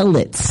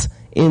zealots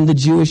in the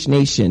Jewish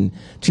nation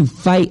to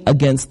fight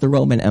against the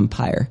Roman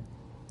Empire.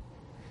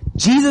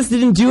 Jesus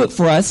didn't do it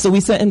for us, so we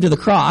sent him to the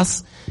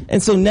cross.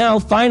 And so now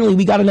finally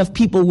we got enough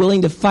people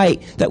willing to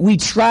fight that we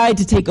tried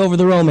to take over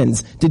the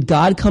Romans. Did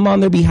God come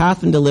on their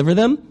behalf and deliver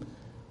them?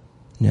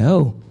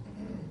 No.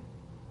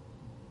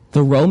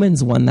 The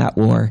Romans won that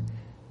war.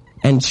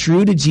 And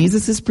true to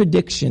Jesus'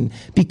 prediction,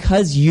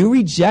 because you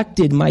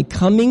rejected my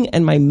coming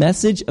and my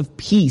message of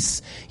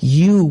peace,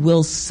 you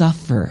will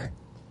suffer.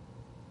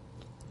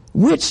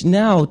 Which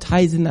now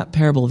ties in that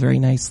parable very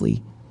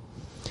nicely.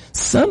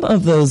 Some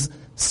of those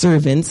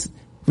servants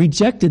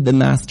rejected the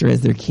master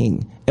as their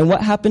king. And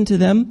what happened to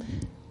them?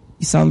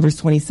 You saw in verse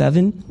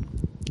 27.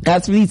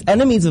 As for these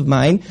enemies of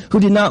mine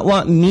who did not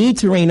want me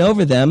to reign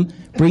over them,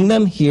 bring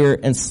them here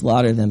and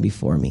slaughter them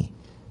before me.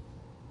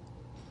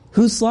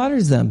 Who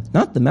slaughters them?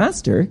 Not the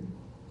master.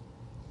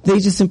 They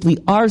just simply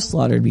are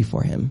slaughtered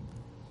before him.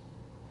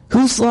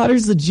 Who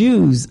slaughters the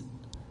Jews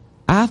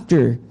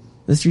after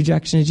this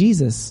rejection of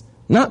Jesus?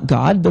 Not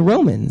God, the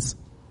Romans.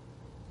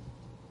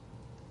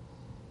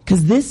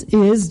 Because this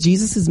is,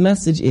 Jesus'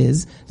 message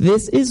is,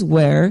 this is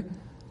where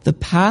the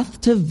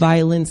path to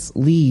violence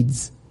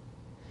leads.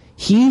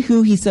 He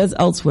who, he says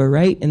elsewhere,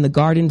 right, in the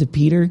garden to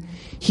Peter,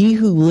 he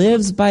who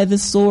lives by the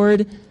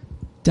sword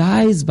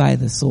dies by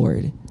the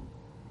sword.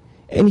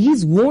 And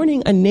he's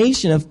warning a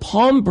nation of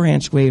palm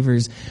branch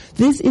wavers.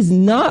 This is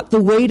not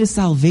the way to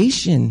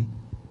salvation.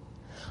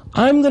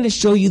 I'm going to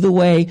show you the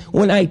way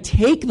when I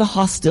take the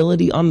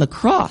hostility on the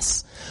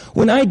cross.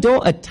 When I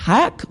don't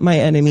attack my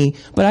enemy,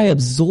 but I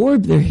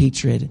absorb their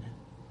hatred.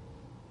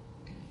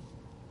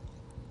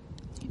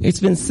 It's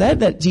been said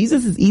that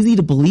Jesus is easy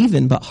to believe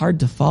in, but hard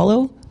to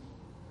follow.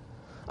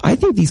 I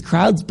think these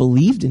crowds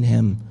believed in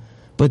him,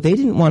 but they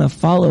didn't want to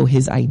follow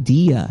his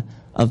idea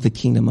of the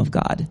kingdom of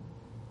God.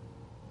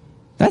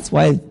 That's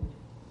why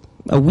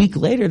a week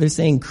later they're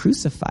saying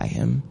crucify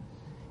him.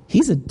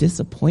 He's a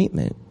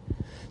disappointment.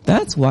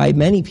 That's why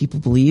many people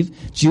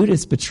believe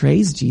Judas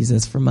betrays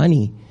Jesus for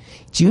money.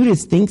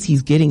 Judas thinks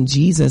he's getting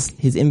Jesus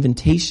his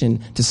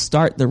invitation to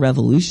start the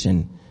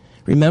revolution.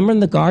 Remember in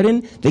the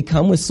garden, they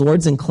come with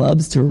swords and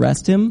clubs to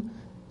arrest him?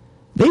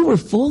 They were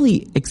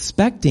fully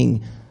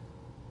expecting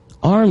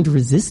armed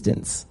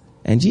resistance.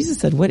 And Jesus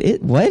said, what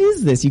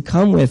is this? You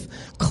come with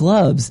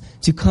clubs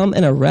to come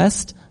and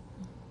arrest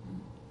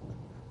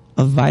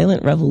a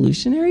violent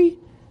revolutionary?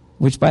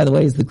 Which, by the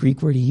way, is the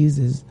Greek word he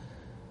uses.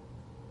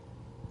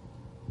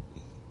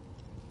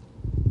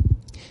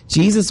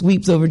 Jesus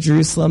weeps over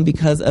Jerusalem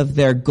because of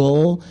their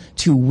goal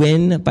to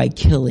win by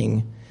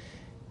killing.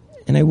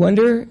 And I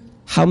wonder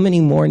how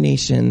many more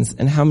nations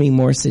and how many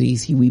more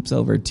cities he weeps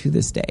over to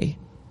this day.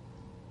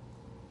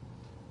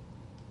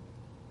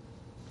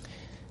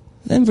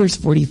 Then verse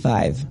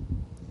 45.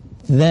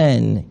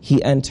 Then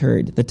he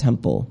entered the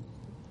temple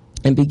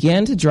and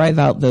began to drive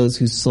out those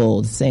who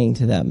sold, saying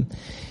to them,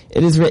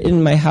 "It is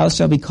written, my house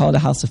shall be called a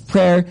house of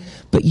prayer,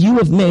 but you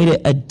have made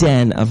it a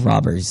den of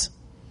robbers."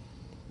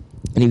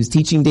 And he was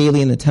teaching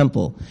daily in the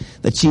temple.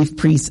 The chief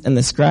priests and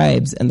the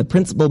scribes and the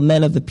principal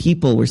men of the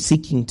people were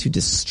seeking to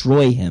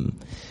destroy him.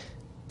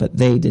 But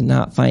they did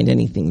not find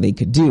anything they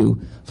could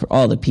do, for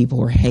all the people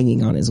were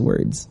hanging on his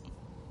words.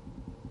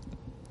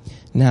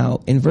 Now,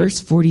 in verse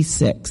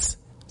 46,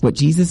 what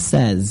Jesus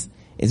says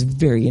is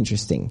very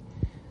interesting.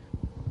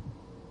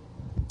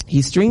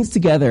 He strings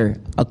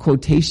together a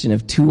quotation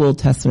of 2 Old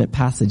Testament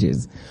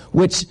passages,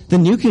 which the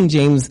New King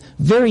James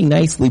very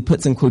nicely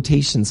puts in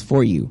quotations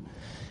for you.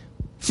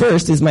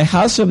 First is, my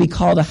house shall be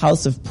called a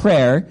house of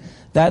prayer.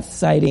 That's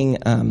citing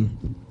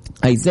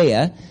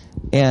Isaiah,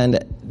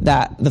 and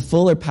that the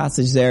fuller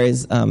passage there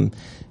is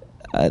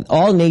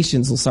all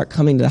nations will start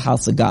coming to the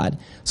house of God.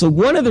 So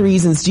one of the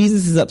reasons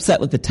Jesus is upset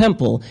with the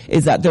temple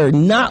is that they're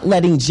not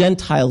letting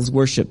Gentiles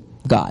worship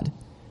God.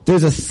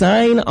 There's a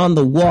sign on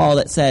the wall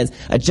that says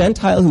a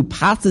Gentile who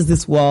passes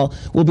this wall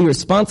will be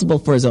responsible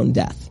for his own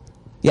death.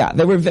 Yeah,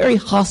 they were very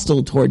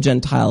hostile toward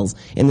Gentiles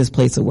in this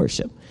place of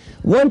worship.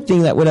 One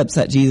thing that would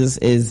upset Jesus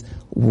is,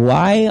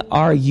 why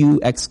are you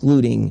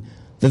excluding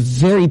the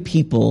very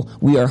people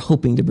we are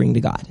hoping to bring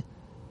to God?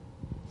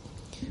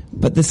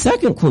 But the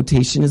second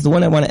quotation is the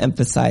one I want to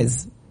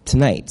emphasize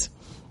tonight.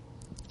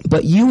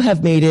 But you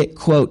have made it,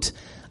 quote,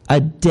 a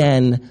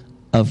den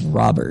of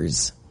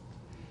robbers.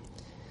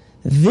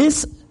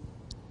 This,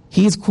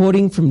 he's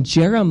quoting from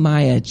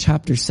Jeremiah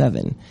chapter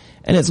 7.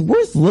 And it's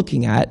worth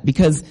looking at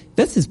because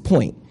that's his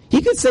point.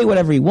 He could say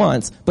whatever he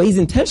wants, but he's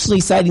intentionally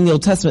citing the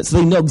Old Testament so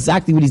they know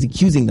exactly what he's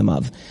accusing them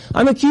of.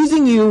 I'm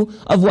accusing you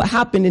of what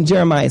happened in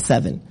Jeremiah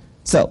 7.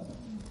 So,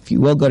 if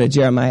you will, go to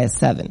Jeremiah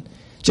 7.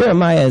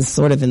 Jeremiah is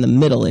sort of in the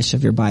middle-ish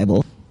of your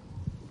Bible.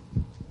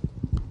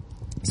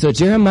 So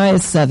Jeremiah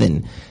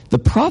 7, the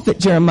prophet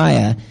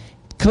Jeremiah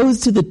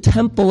goes to the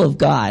temple of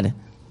God,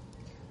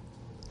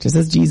 just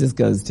as Jesus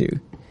goes to,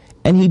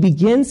 and he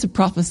begins to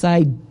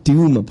prophesy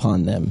doom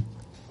upon them,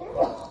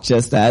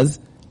 just as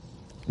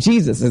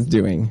Jesus is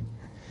doing.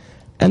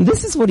 And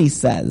this is what he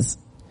says.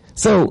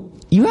 So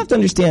you have to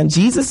understand,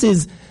 Jesus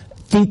is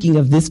thinking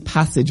of this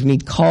passage when he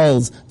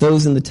calls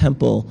those in the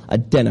temple a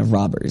den of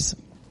robbers.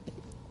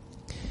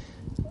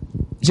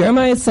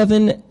 Jeremiah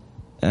 7,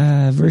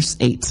 verse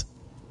 8.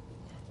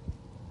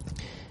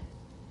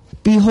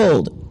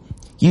 Behold,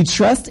 you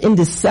trust in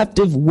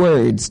deceptive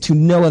words to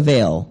no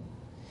avail.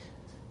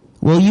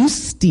 Will you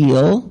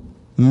steal,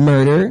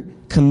 murder,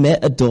 commit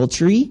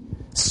adultery,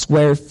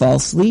 swear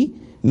falsely,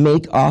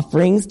 make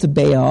offerings to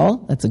Baal,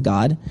 that's a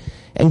god,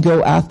 and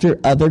go after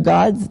other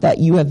gods that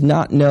you have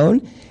not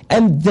known,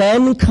 and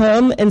then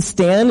come and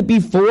stand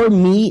before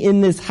me in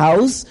this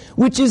house,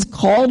 which is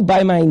called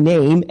by my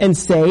name, and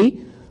say,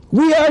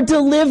 we are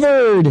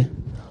delivered,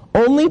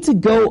 only to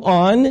go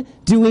on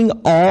doing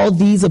all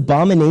these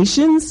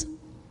abominations?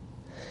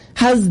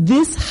 Has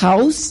this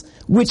house,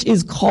 which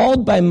is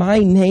called by my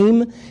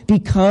name,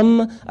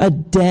 become a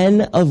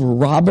den of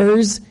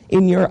robbers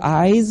in your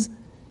eyes?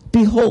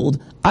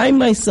 Behold, I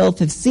myself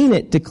have seen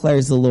it,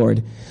 declares the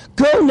Lord.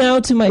 Go now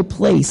to my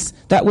place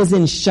that was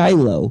in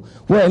Shiloh,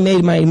 where I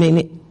made my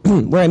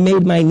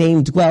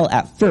name dwell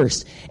at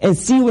first, and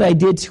see what I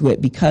did to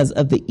it because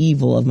of the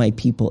evil of my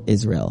people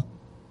Israel.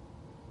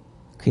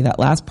 Okay, that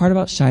last part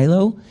about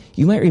Shiloh,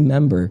 you might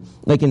remember,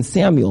 like in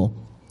Samuel,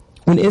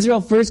 when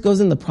Israel first goes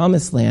in the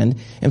promised land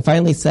and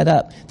finally they set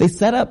up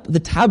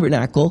the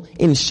tabernacle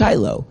in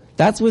Shiloh.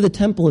 That's where the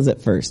temple is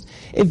at first.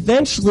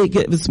 Eventually it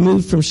gets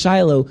moved from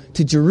Shiloh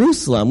to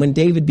Jerusalem when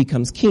David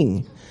becomes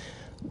king.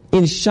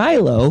 In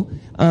Shiloh,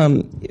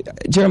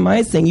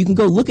 Jeremiah is saying, you can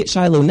go look at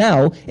Shiloh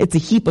now. It's a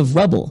heap of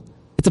rubble.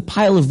 It's a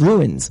pile of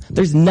ruins.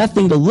 There's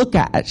nothing to look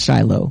at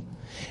Shiloh.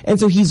 And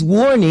so he's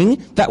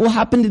warning that will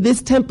happen to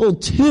this temple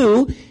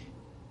too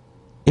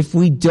if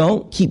we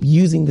don't keep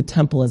using the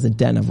temple as a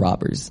den of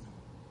robbers.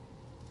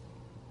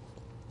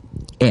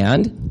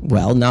 And,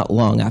 well, not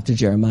long after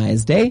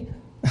Jeremiah's day,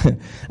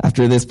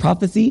 after this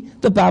prophecy,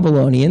 the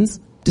Babylonians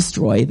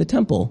destroy the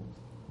temple.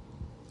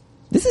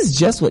 This is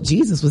just what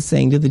Jesus was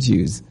saying to the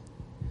Jews.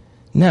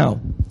 Now,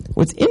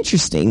 what's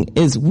interesting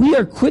is we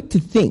are quick to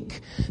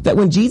think that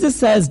when Jesus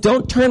says,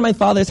 don't turn my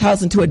Father's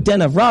house into a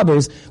den of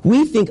robbers,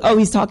 we think, oh,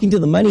 he's talking to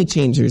the money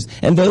changers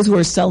and those who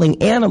are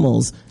selling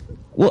animals.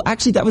 Well,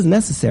 actually, that was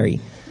necessary.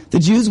 The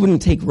Jews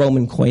wouldn't take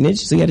Roman coinage,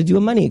 so you had to do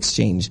a money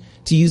exchange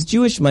to use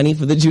Jewish money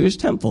for the Jewish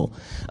temple.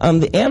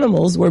 The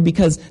animals were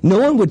because no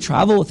one would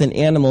travel with an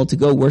animal to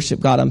go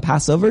worship God on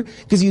Passover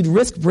because you'd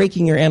risk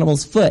breaking your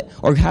animal's foot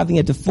or having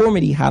a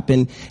deformity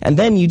happen, and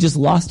then you just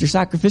lost your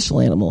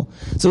sacrificial animal.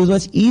 So it was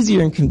much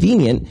easier and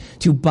convenient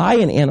to buy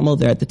an animal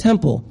there at the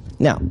temple.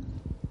 Now,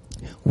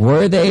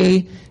 were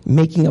they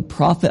making a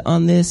profit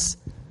on this?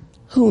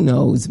 Who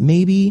knows?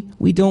 Maybe.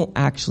 We don't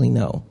actually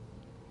know.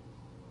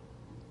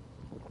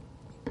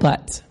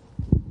 But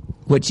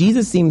what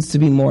Jesus seems to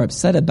be more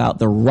upset about,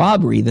 the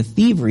robbery, the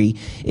thievery,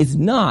 is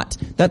not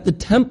that the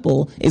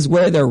temple is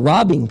where they're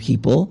robbing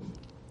people.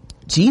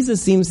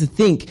 Jesus seems to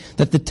think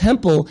that the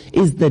temple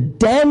is the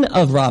den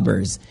of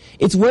robbers.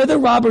 It's where the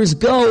robbers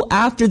go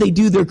after they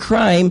do their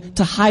crime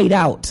to hide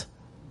out.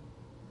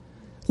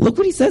 Look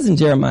what he says in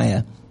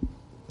Jeremiah.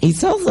 He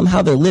tells them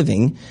how they're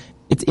living.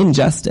 It's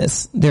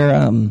injustice.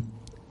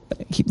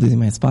 I keep losing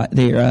my spot.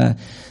 They're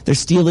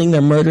stealing,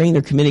 they're murdering,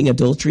 they're committing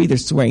adultery, they're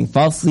swearing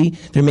falsely,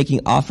 they're making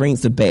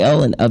offerings to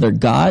Baal and other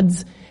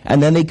gods,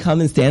 and then they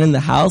come and stand in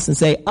the house and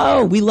say,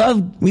 oh, we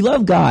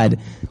love God.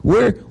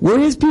 We're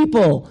his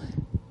people.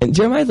 And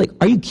Jeremiah's like,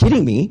 are you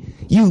kidding me?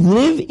 You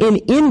live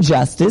in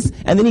injustice,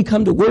 and then you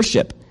come to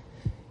worship.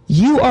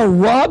 You are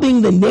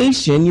robbing the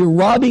nation, you're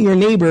robbing your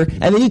neighbor,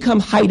 and then you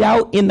come hide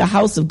out in the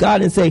house of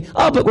God and say,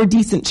 oh, but we're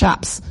decent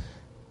chaps.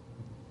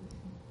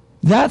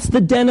 That's the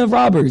den of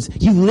robbers.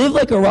 You live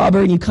like a robber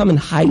and you come and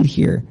hide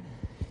here.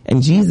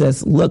 And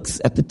Jesus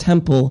looks at the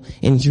temple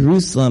in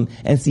Jerusalem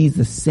and sees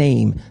the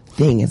same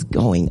thing is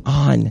going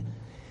on.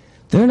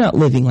 They're not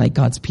living like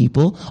God's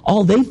people.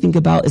 All they think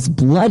about is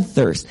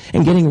bloodthirst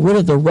and getting rid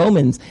of the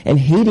Romans and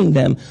hating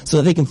them so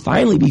that they can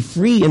finally be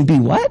free and be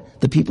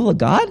what? The people of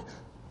God?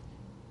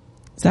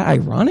 Is that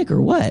ironic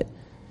or what?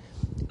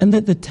 And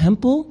that the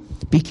temple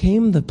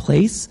became the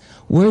place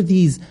where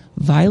these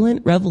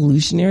violent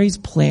revolutionaries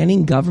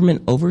planning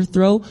government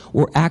overthrow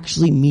were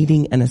actually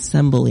meeting and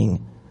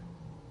assembling.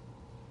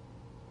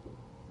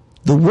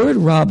 The word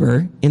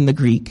robber in the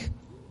Greek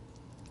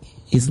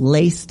is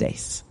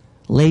leistes.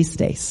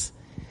 Leistes.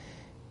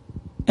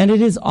 And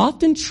it is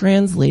often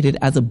translated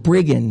as a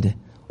brigand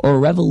or a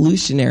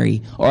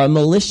revolutionary or a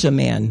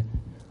militiaman,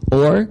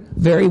 or,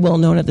 very well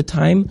known at the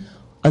time,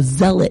 a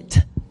zealot.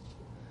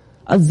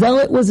 A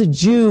zealot was a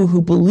Jew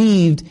who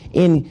believed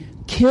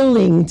in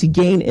killing to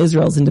gain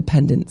Israel's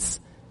independence.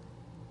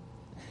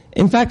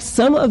 In fact,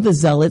 some of the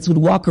zealots would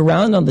walk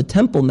around on the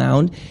Temple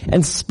Mount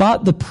and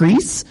spot the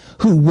priests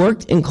who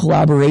worked in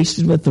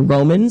collaboration with the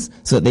Romans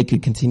so that they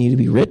could continue to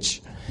be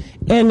rich.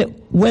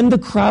 And when the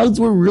crowds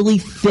were really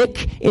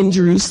thick in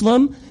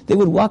Jerusalem, they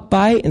would walk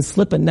by and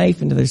slip a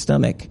knife into their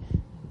stomach.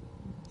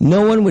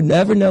 No one would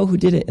ever know who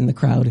did it in the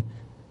crowd.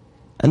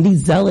 And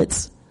these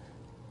zealots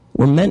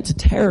were meant to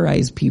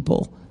terrorize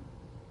people.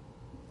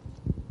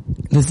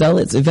 The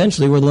zealots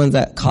eventually were the ones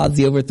that caused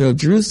the overthrow of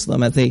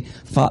Jerusalem as they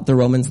fought the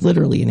Romans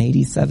literally in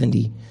AD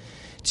 70.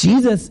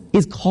 Jesus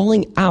is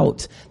calling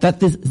out that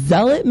this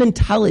zealot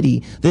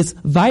mentality, this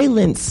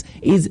violence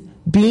is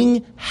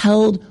being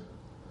held,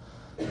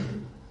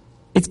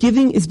 it's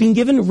being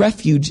given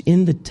refuge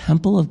in the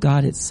temple of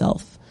God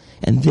itself.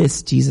 And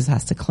this Jesus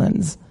has to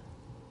cleanse.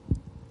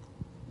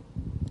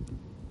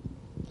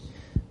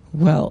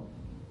 Well,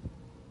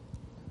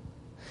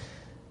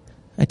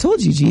 I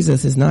told you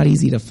Jesus is not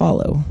easy to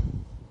follow.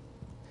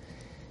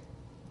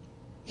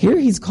 Here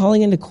he's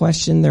calling into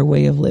question their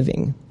way of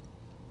living.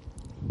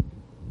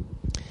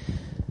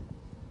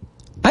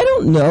 I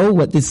don't know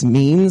what this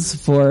means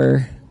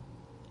for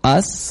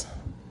us.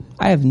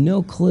 I have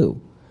no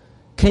clue.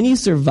 Can you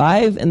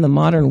survive in the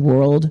modern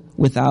world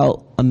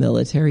without a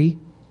military?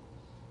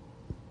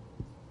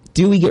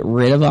 Do we get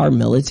rid of our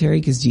military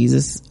because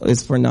Jesus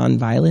is for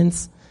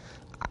nonviolence?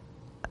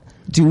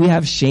 Do we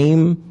have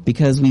shame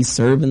because we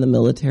serve in the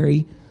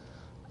military?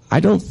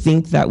 I don't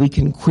think that we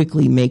can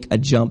quickly make a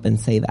jump and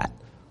say that.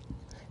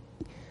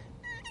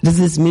 Does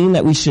this mean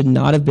that we should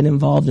not have been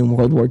involved in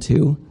World War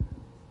II?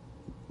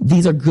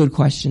 These are good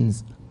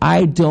questions.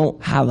 I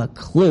don't have a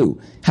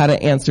clue how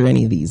to answer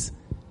any of these.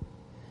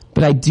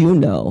 But I do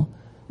know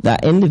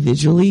that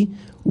individually,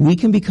 we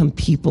can become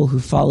people who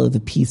follow the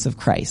peace of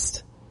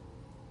Christ.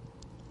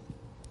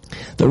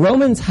 The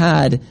Romans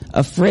had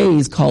a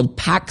phrase called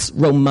Pax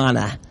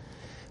Romana.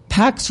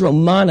 Pax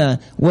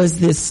Romana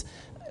was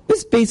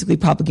basically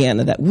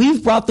propaganda that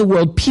we've brought the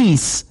world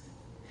peace.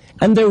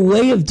 And their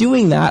way of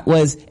doing that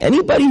was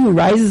anybody who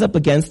rises up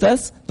against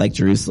us, like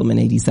Jerusalem in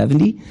AD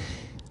 70,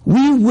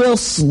 we will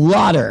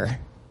slaughter.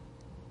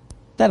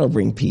 That'll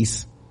bring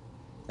peace.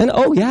 And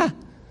oh yeah,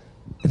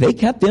 they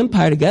kept the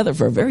empire together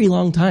for a very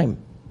long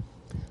time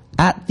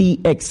at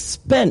the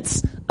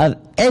expense of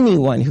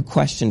anyone who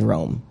questioned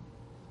Rome.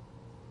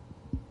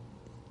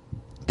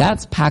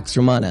 That's Pax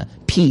Romana,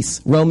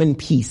 peace, Roman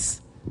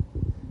peace.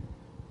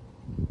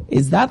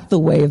 Is that the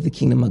way of the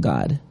kingdom of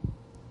God?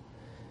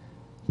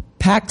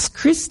 Pax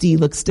Christi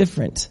looks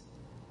different.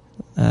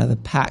 The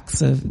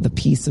Pax of the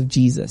peace of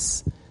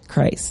Jesus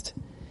Christ.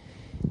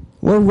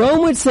 Where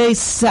Rome would say,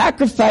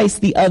 sacrifice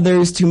the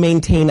others to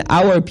maintain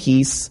our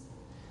peace,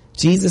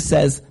 Jesus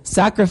says,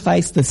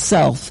 sacrifice the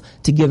self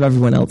to give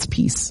everyone else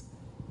peace.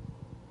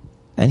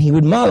 And he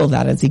would model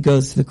that as he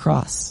goes to the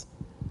cross.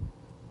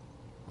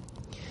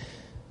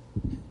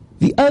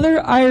 The other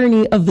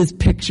irony of this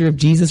picture of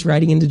Jesus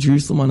riding into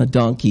Jerusalem on a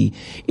donkey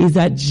is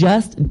that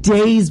just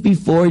days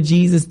before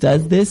Jesus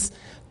does this,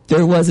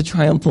 there was a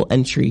triumphal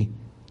entry.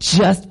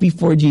 Just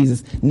before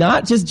Jesus.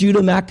 Not just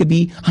Judah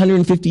Maccabee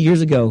 150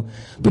 years ago,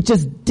 but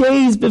just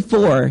days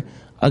before,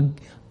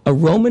 a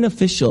Roman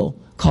official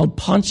called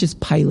Pontius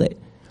Pilate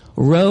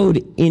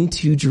rode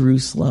into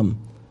Jerusalem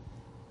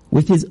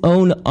with his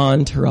own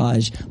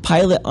entourage,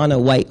 Pilate on a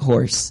white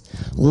horse,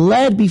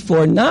 led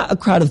before not a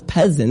crowd of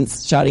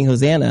peasants shouting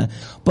Hosanna,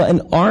 but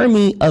an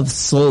army of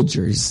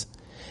soldiers.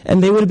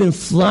 And they would have been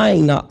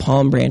flying not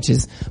palm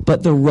branches,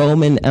 but the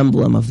Roman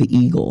emblem of the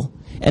eagle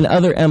and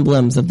other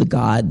emblems of the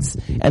gods.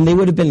 And they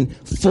would have been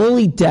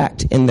fully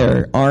decked in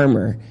their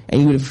armor, and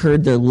you would have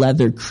heard their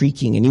leather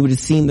creaking, and you would have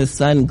seen the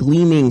sun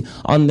gleaming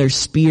on their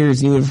spears,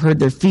 and you would have heard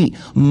their feet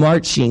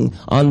marching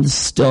on the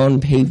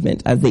stone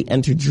pavement as they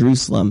entered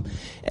Jerusalem.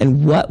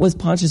 And what was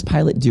Pontius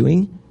Pilate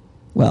doing?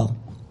 Well,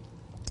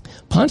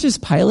 Pontius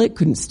Pilate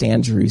couldn't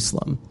stand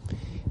Jerusalem.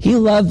 He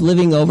loved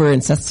living over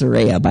in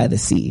Caesarea by the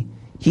sea.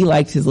 He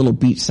liked his little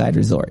beachside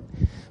resort.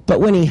 But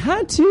when he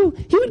had to,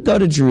 he would go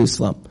to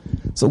Jerusalem.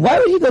 So why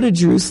would he go to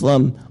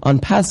Jerusalem on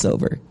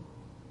Passover?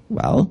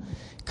 Well,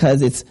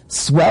 because it's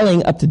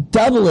swelling up to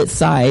double its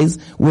size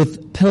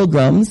with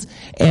pilgrims,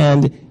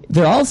 and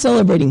they're all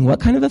celebrating what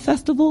kind of a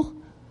festival?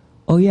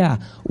 Oh yeah,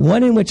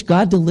 one in which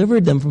God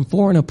delivered them from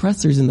foreign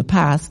oppressors in the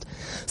past.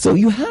 So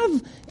you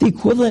have the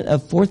equivalent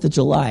of 4th of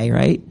July,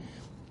 right?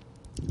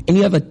 And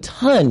you have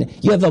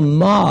a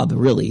mob,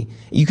 really.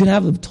 You can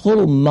have a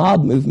total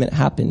mob movement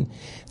happen.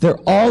 They're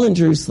all in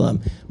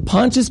Jerusalem.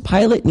 Pontius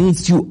Pilate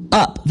needs to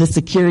up the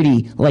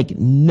security like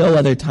no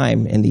other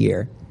time in the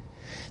year.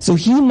 So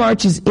he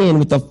marches in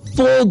with a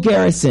full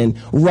garrison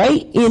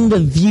right in the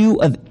view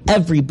of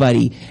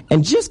everybody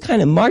and just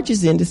kind of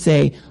marches in to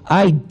say,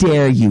 I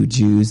dare you,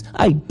 Jews.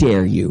 I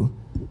dare you.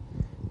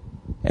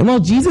 And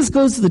while Jesus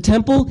goes to the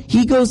temple,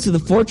 he goes to the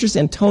Fortress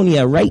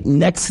Antonia right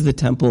next to the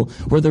temple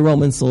where the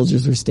Roman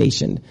soldiers were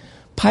stationed.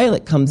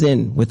 Pilate comes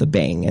in with a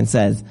bang and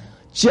says,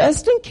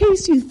 just in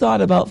case you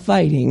thought about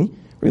fighting,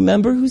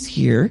 remember who's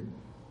here.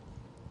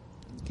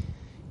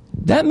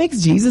 That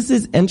makes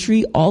Jesus'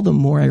 entry all the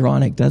more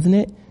ironic, doesn't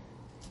it?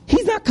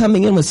 He's not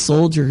coming in with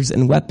soldiers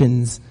and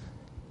weapons.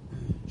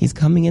 He's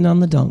coming in on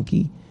the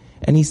donkey,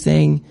 and he's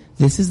saying,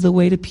 this is the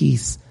way to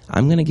peace.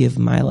 I'm going to give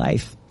my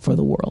life for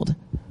the world.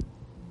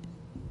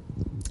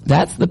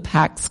 That's the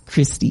Pax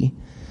Christi,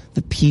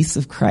 the peace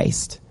of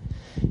Christ.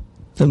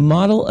 The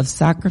model of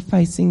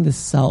sacrificing the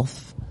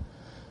self.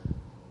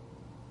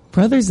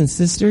 Brothers and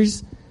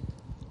sisters,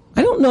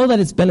 I don't know that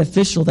it's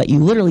beneficial that you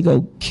literally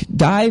go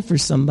die for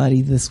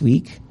somebody this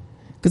week,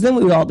 because then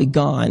we would all be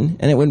gone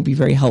and it wouldn't be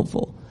very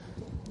helpful.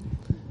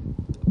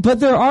 But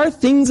there are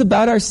things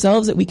about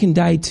ourselves that we can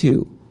die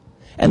to.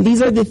 And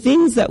these are the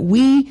things that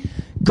we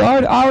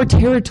guard our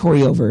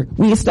territory over.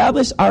 We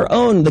establish our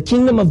own, the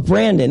kingdom of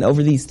Brandon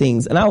over these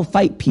things. And I will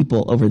fight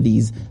people over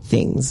these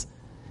things.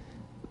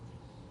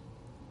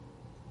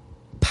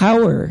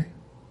 Power,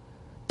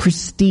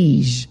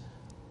 prestige,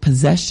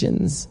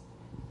 possessions.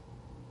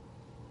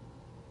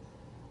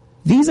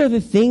 These are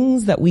the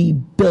things that we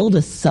build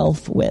a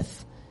self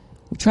with.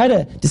 We try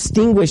to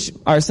distinguish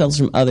ourselves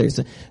from others.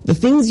 The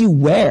things you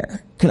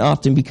wear can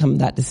often become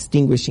that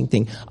distinguishing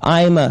thing.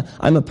 I'm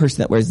a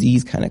person that wears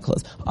these kind of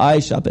clothes. I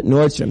shop at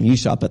Nordstrom. You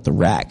shop at the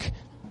Rack.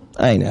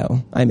 I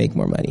know. I make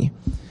more money.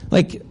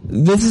 Like,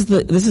 this is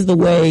the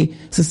way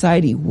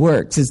society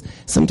works, is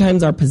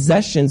sometimes our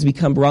possessions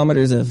become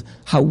barometers of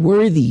how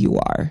worthy you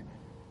are.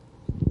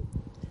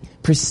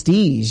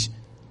 Prestige.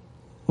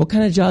 What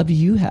kind of job do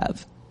you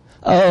have?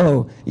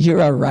 Oh, you're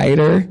a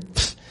writer?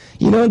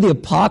 You know, in the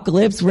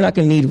apocalypse, we're not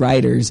going to need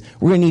writers.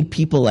 We're going to need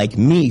people like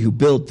me who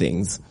build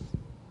things.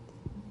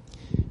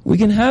 We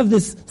can have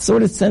this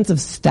sort of sense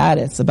of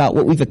status about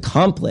what we've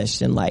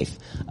accomplished in life.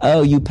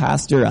 Oh, you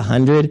pastor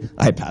 100?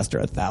 I pastor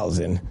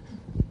 1,000.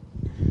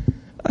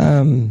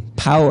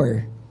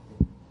 Power.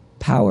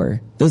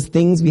 Those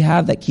things we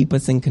have that keep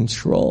us in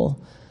control.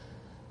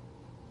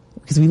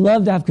 Because we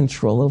love to have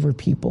control over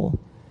people.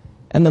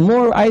 And the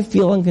more I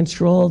feel in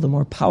control, the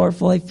more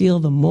powerful I feel,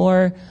 the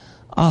more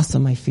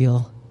awesome I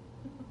feel.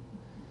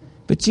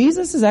 But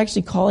Jesus is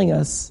actually calling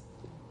us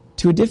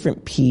to a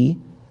different P,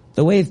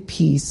 the way of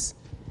peace.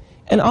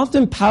 And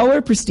often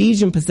power,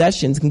 prestige, and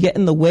possessions can get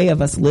in the way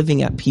of us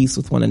living at peace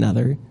with one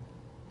another.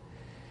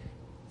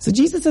 So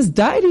Jesus says,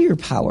 die to your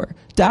power,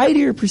 die to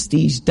your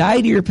prestige,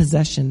 die to your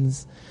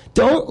possessions.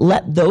 Don't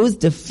let those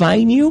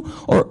define you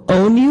or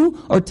own you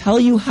or tell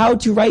you how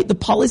to write the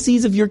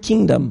policies of your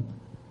kingdom.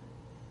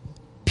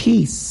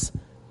 Peace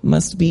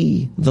must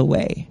be the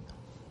way.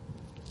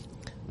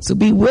 So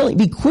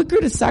be quicker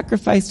to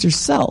sacrifice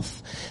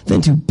yourself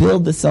than to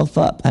build the self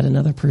up at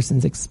another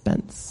person's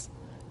expense.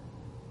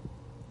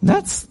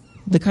 That's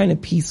the kind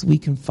of peace we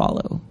can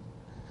follow.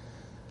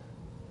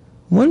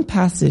 One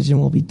passage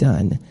and we'll be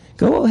done.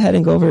 Go ahead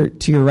and go over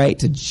to your right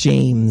to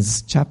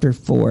James chapter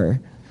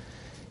 4.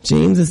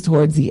 James is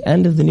towards the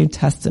end of the New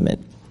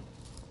Testament.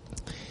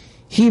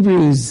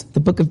 Hebrews,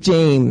 the book of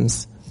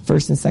James,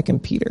 1st and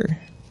 2nd Peter.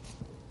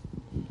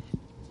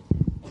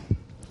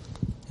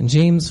 And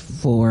James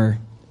 4.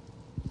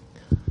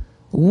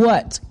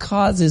 What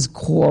causes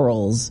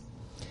quarrels?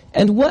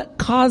 And what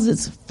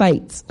causes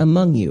fights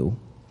among you?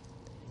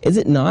 Is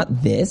it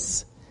not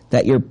this,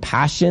 that your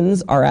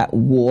passions are at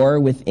war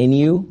within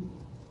you?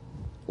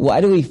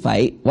 Why do we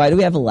fight? Why do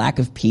we have a lack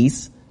of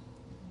peace?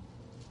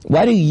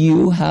 Why do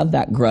you have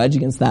that grudge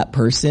against that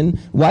person?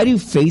 Why do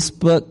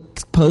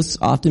Facebook posts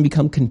often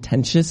become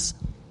contentious?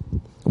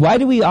 Why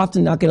do we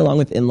often not get along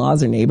with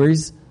in-laws or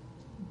neighbors?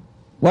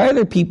 Why are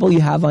there people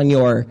you have on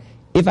your,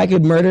 if I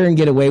could murder and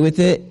get away with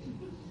it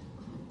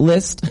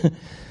list,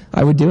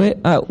 I would do it?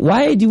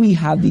 Why do we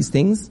have these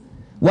things?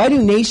 Why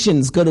do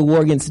nations go to war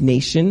against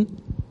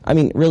nation? I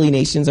mean, really,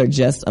 nations are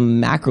just a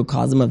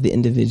macrocosm of the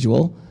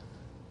individual.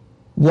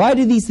 Why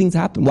do these things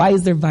happen? Why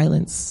is there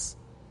violence?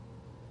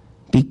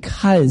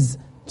 Because,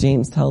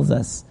 James tells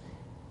us,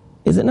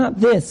 is it not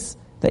this,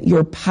 that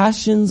your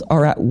passions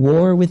are at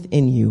war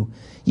within you?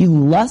 You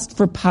lust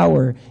for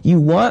power. You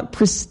want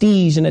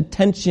prestige and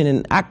attention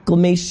and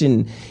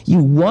acclamation. You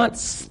want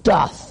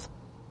stuff.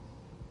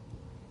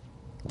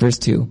 Verse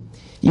 2,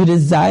 you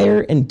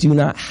desire and do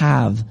not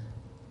have,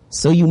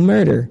 so you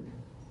murder.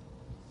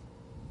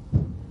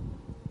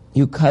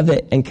 You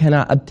covet and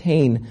cannot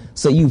obtain,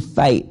 so you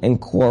fight and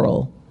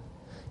quarrel.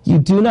 You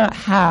do not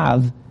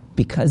have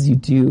because you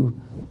do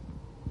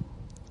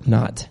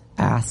not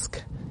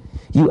ask.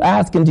 You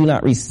ask and do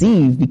not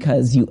receive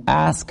because you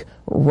ask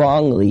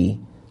wrongly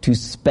to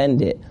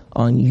spend it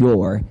on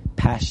your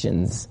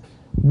passions.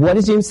 What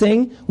is James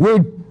saying? We're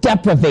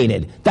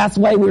deprivated. That's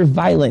why we're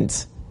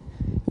violent.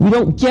 We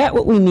don't get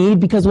what we need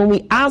because when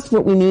we ask for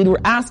what we need, we're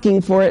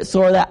asking for it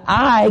so that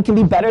I can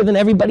be better than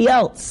everybody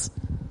else.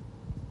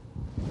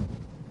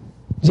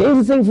 James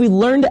is saying if we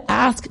learn to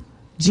ask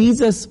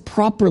Jesus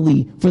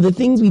properly for the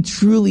things we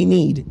truly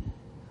need,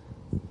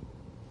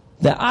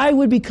 that I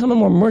would become a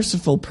more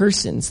merciful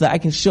person so that I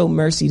can show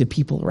mercy to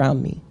people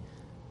around me.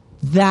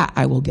 That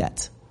I will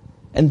get.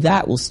 And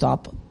that will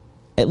stop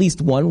at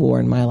least one war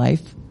in my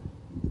life.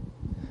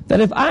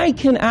 That if I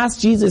can ask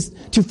Jesus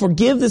to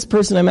forgive this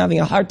person I'm having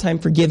a hard time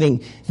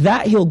forgiving,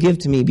 that he'll give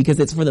to me because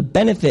it's for the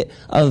benefit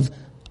of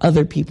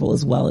other people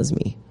as well as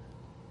me.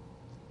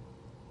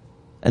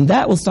 And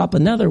that will stop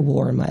another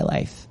war in my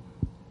life.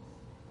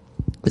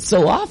 But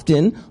so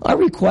often, our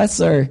requests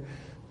are,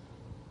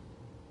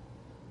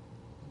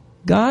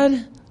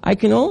 God, I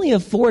can only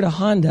afford a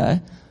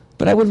Honda,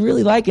 but I would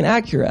really like an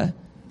Acura.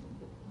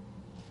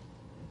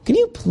 Can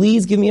you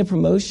please give me a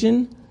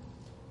promotion?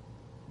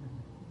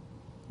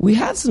 We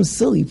have some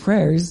silly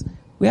prayers.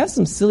 We have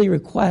some silly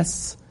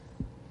requests.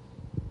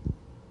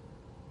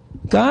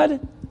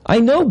 God, I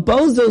know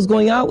Bozo's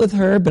going out with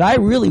her, but I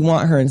really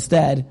want her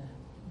instead.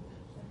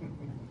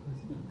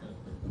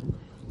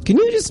 Can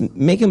you just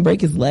make him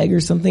break his leg or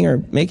something, or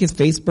make his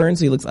face burn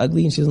so he looks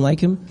ugly and she doesn't like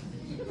him?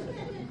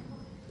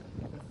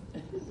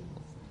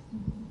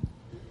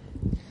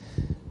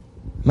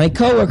 My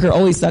coworker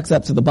always sucks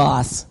up to the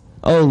boss.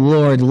 Oh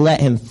Lord, let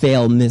him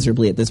fail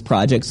miserably at this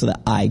project so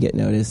that I get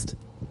noticed.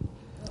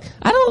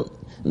 I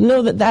don't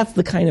know that that's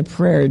the kind of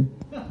prayer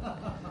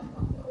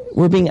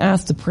we're being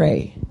asked to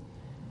pray.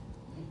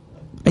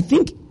 I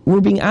think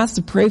we're being asked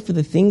to pray for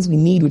the things we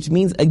need, which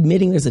means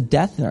admitting there's a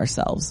death in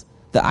ourselves,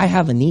 that I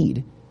have a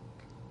need.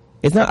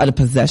 It's not a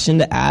possession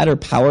to add or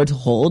power to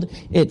hold.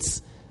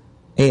 It's,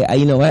 hey,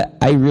 you know what?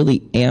 I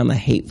really am a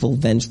hateful,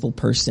 vengeful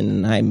person,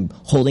 and I'm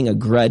holding a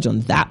grudge on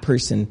that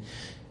person.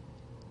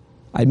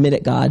 I admit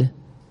it, God.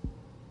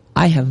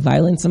 I have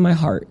violence in my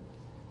heart.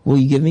 Will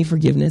you give me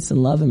forgiveness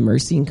and love and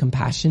mercy and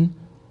compassion?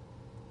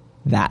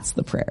 That's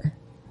the prayer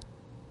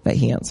that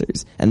he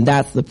answers. And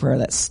that's the prayer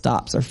that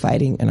stops our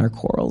fighting and our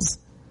quarrels.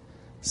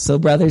 So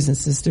brothers and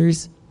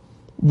sisters,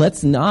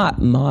 let's not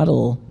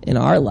model in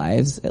our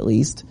lives, at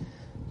least,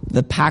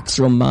 the Pax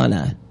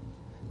Romana.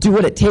 Do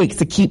what it takes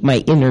to keep my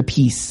inner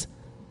peace.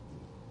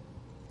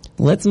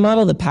 Let's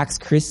model the Pax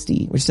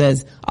Christi, which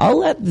says, I'll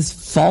let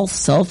this false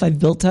self I've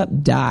built up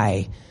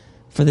die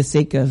for the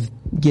sake of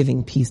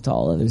giving peace to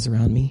all others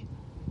around me.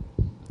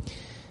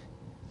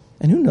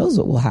 And who knows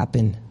what will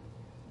happen?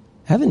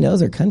 Heaven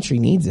knows our country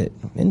needs it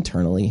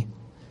internally.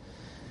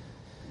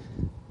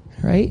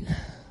 Right?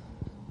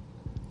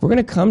 We're going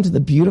to come to the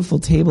beautiful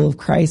table of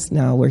Christ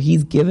now where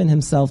he's given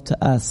himself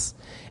to us.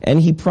 And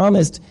he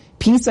promised,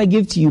 peace I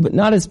give to you, but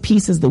not as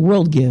peace as the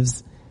world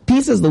gives.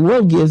 Peace as the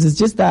world gives is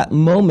just that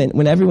moment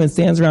when everyone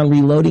stands around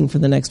reloading for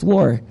the next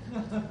war.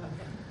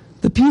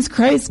 The peace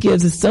Christ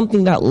gives is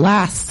something that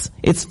lasts.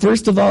 It's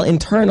first of all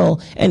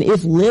internal, and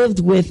if lived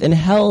with and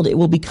held, it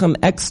will become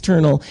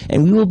external,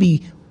 and we will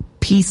be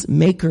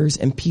peacemakers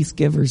and peace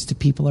givers to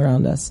people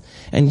around us.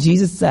 And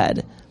Jesus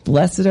said,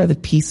 blessed are the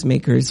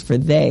peacemakers, for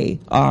they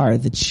are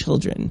the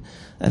children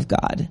of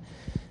God.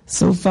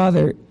 So,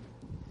 Father,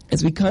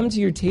 as we come to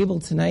your table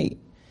tonight,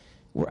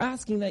 we're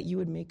asking that you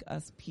would make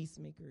us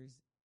peacemakers.